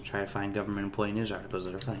news. I'm trying to find government employee news articles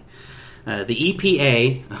that are funny. The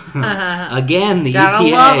EPA. Again, the gotta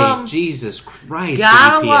EPA. Love them. Jesus Christ.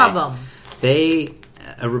 Gotta the EPA. love them. A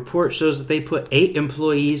report shows that they put 8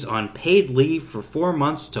 employees on paid leave for 4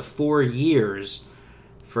 months to 4 years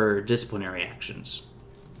for disciplinary actions.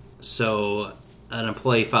 So, an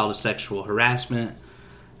employee filed a sexual harassment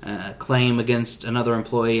claim against another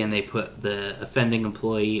employee, and they put the offending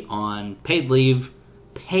employee on paid leave,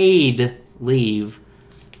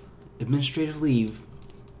 administrative leave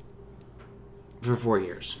for 4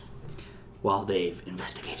 years while they've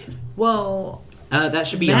investigated. Well, that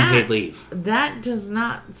should be unpaid leave. That does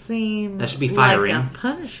not seem that should be firing. Like a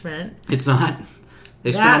punishment. It's not.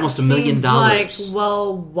 They spent almost $1 million. Like,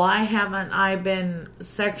 well, why haven't I been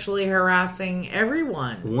sexually harassing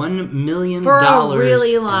everyone? $1 million for a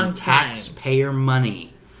really long in time. Taxpayer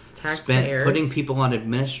money spent putting people on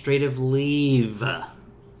administrative leave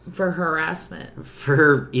for harassment,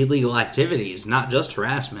 for illegal activities, not just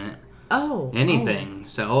harassment. Anything.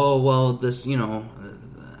 So, this,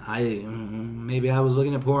 maybe I was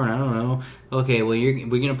looking at porn. I don't know. Okay, well, we're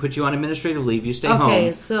going to put you on administrative leave. You stay home.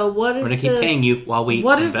 Okay, so what is we're going to keep paying you while we investigate.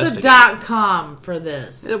 What is the .com for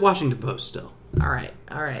this? The Washington Post still. All right.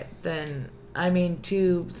 Then,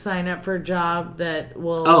 to sign up for a job that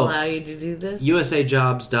will allow you to do this?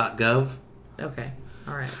 USAjobs.gov. Okay.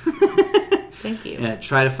 All right. Thank you. Yeah,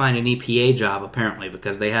 try to find an EPA job, apparently,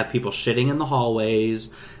 because they have people shitting in the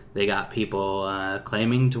hallways. They got people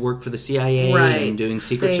claiming to work for the CIA and doing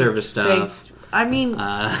Secret Service stuff.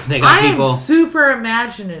 They got people super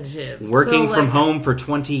imaginative. Working from home for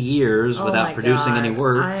 20 years without producing any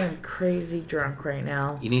work. I am crazy drunk right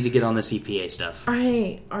now. You need to get on this EPA stuff. Do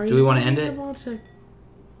we want to end it? Able to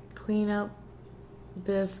clean up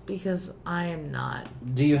this because I am not.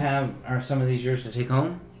 Do you are some of these yours to take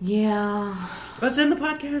home? Yeah. Let's end the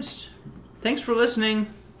podcast. Thanks for listening.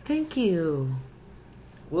 Thank you.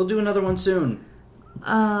 We'll do another one soon.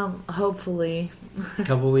 Hopefully. A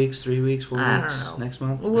couple weeks, 3 weeks, 4 weeks. I don't know. Next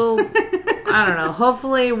month. I don't know.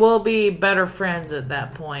 Hopefully we'll be better friends at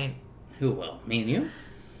that point. Who will? Me and you?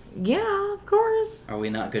 Yeah, of course. Are we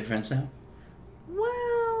not good friends now?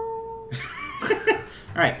 Well. All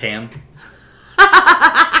right, Pam.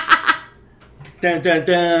 Dun dun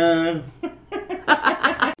dun.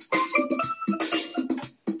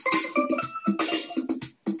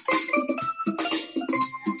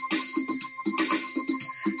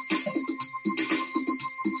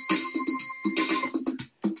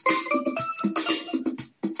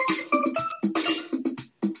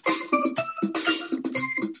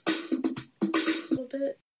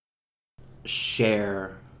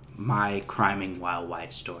 Share my criming while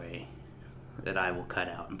white story that I will cut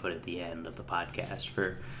out and put at the end of the podcast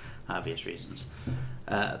for obvious reasons.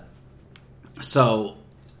 So,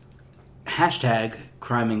 hashtag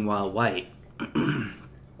criming while white.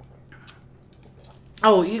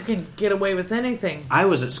 Oh, you can get away with anything. I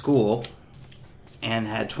was at school and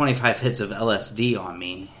had 25 hits of LSD on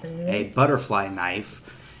me, a butterfly knife,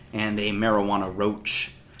 and a marijuana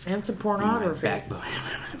roach. And some pornography. Backbone.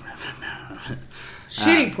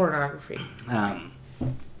 Shitty pornography.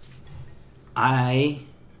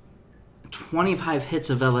 25 hits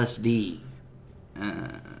of LSD.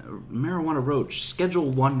 Marijuana roach. Schedule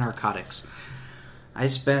 1 narcotics. I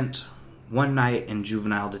spent one night in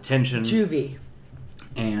juvenile detention. Juvie.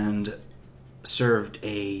 And served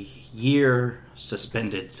a year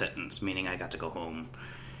suspended sentence, meaning I got to go home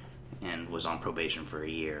and was on probation for a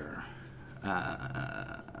year.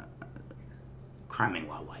 Criming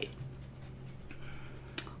while white.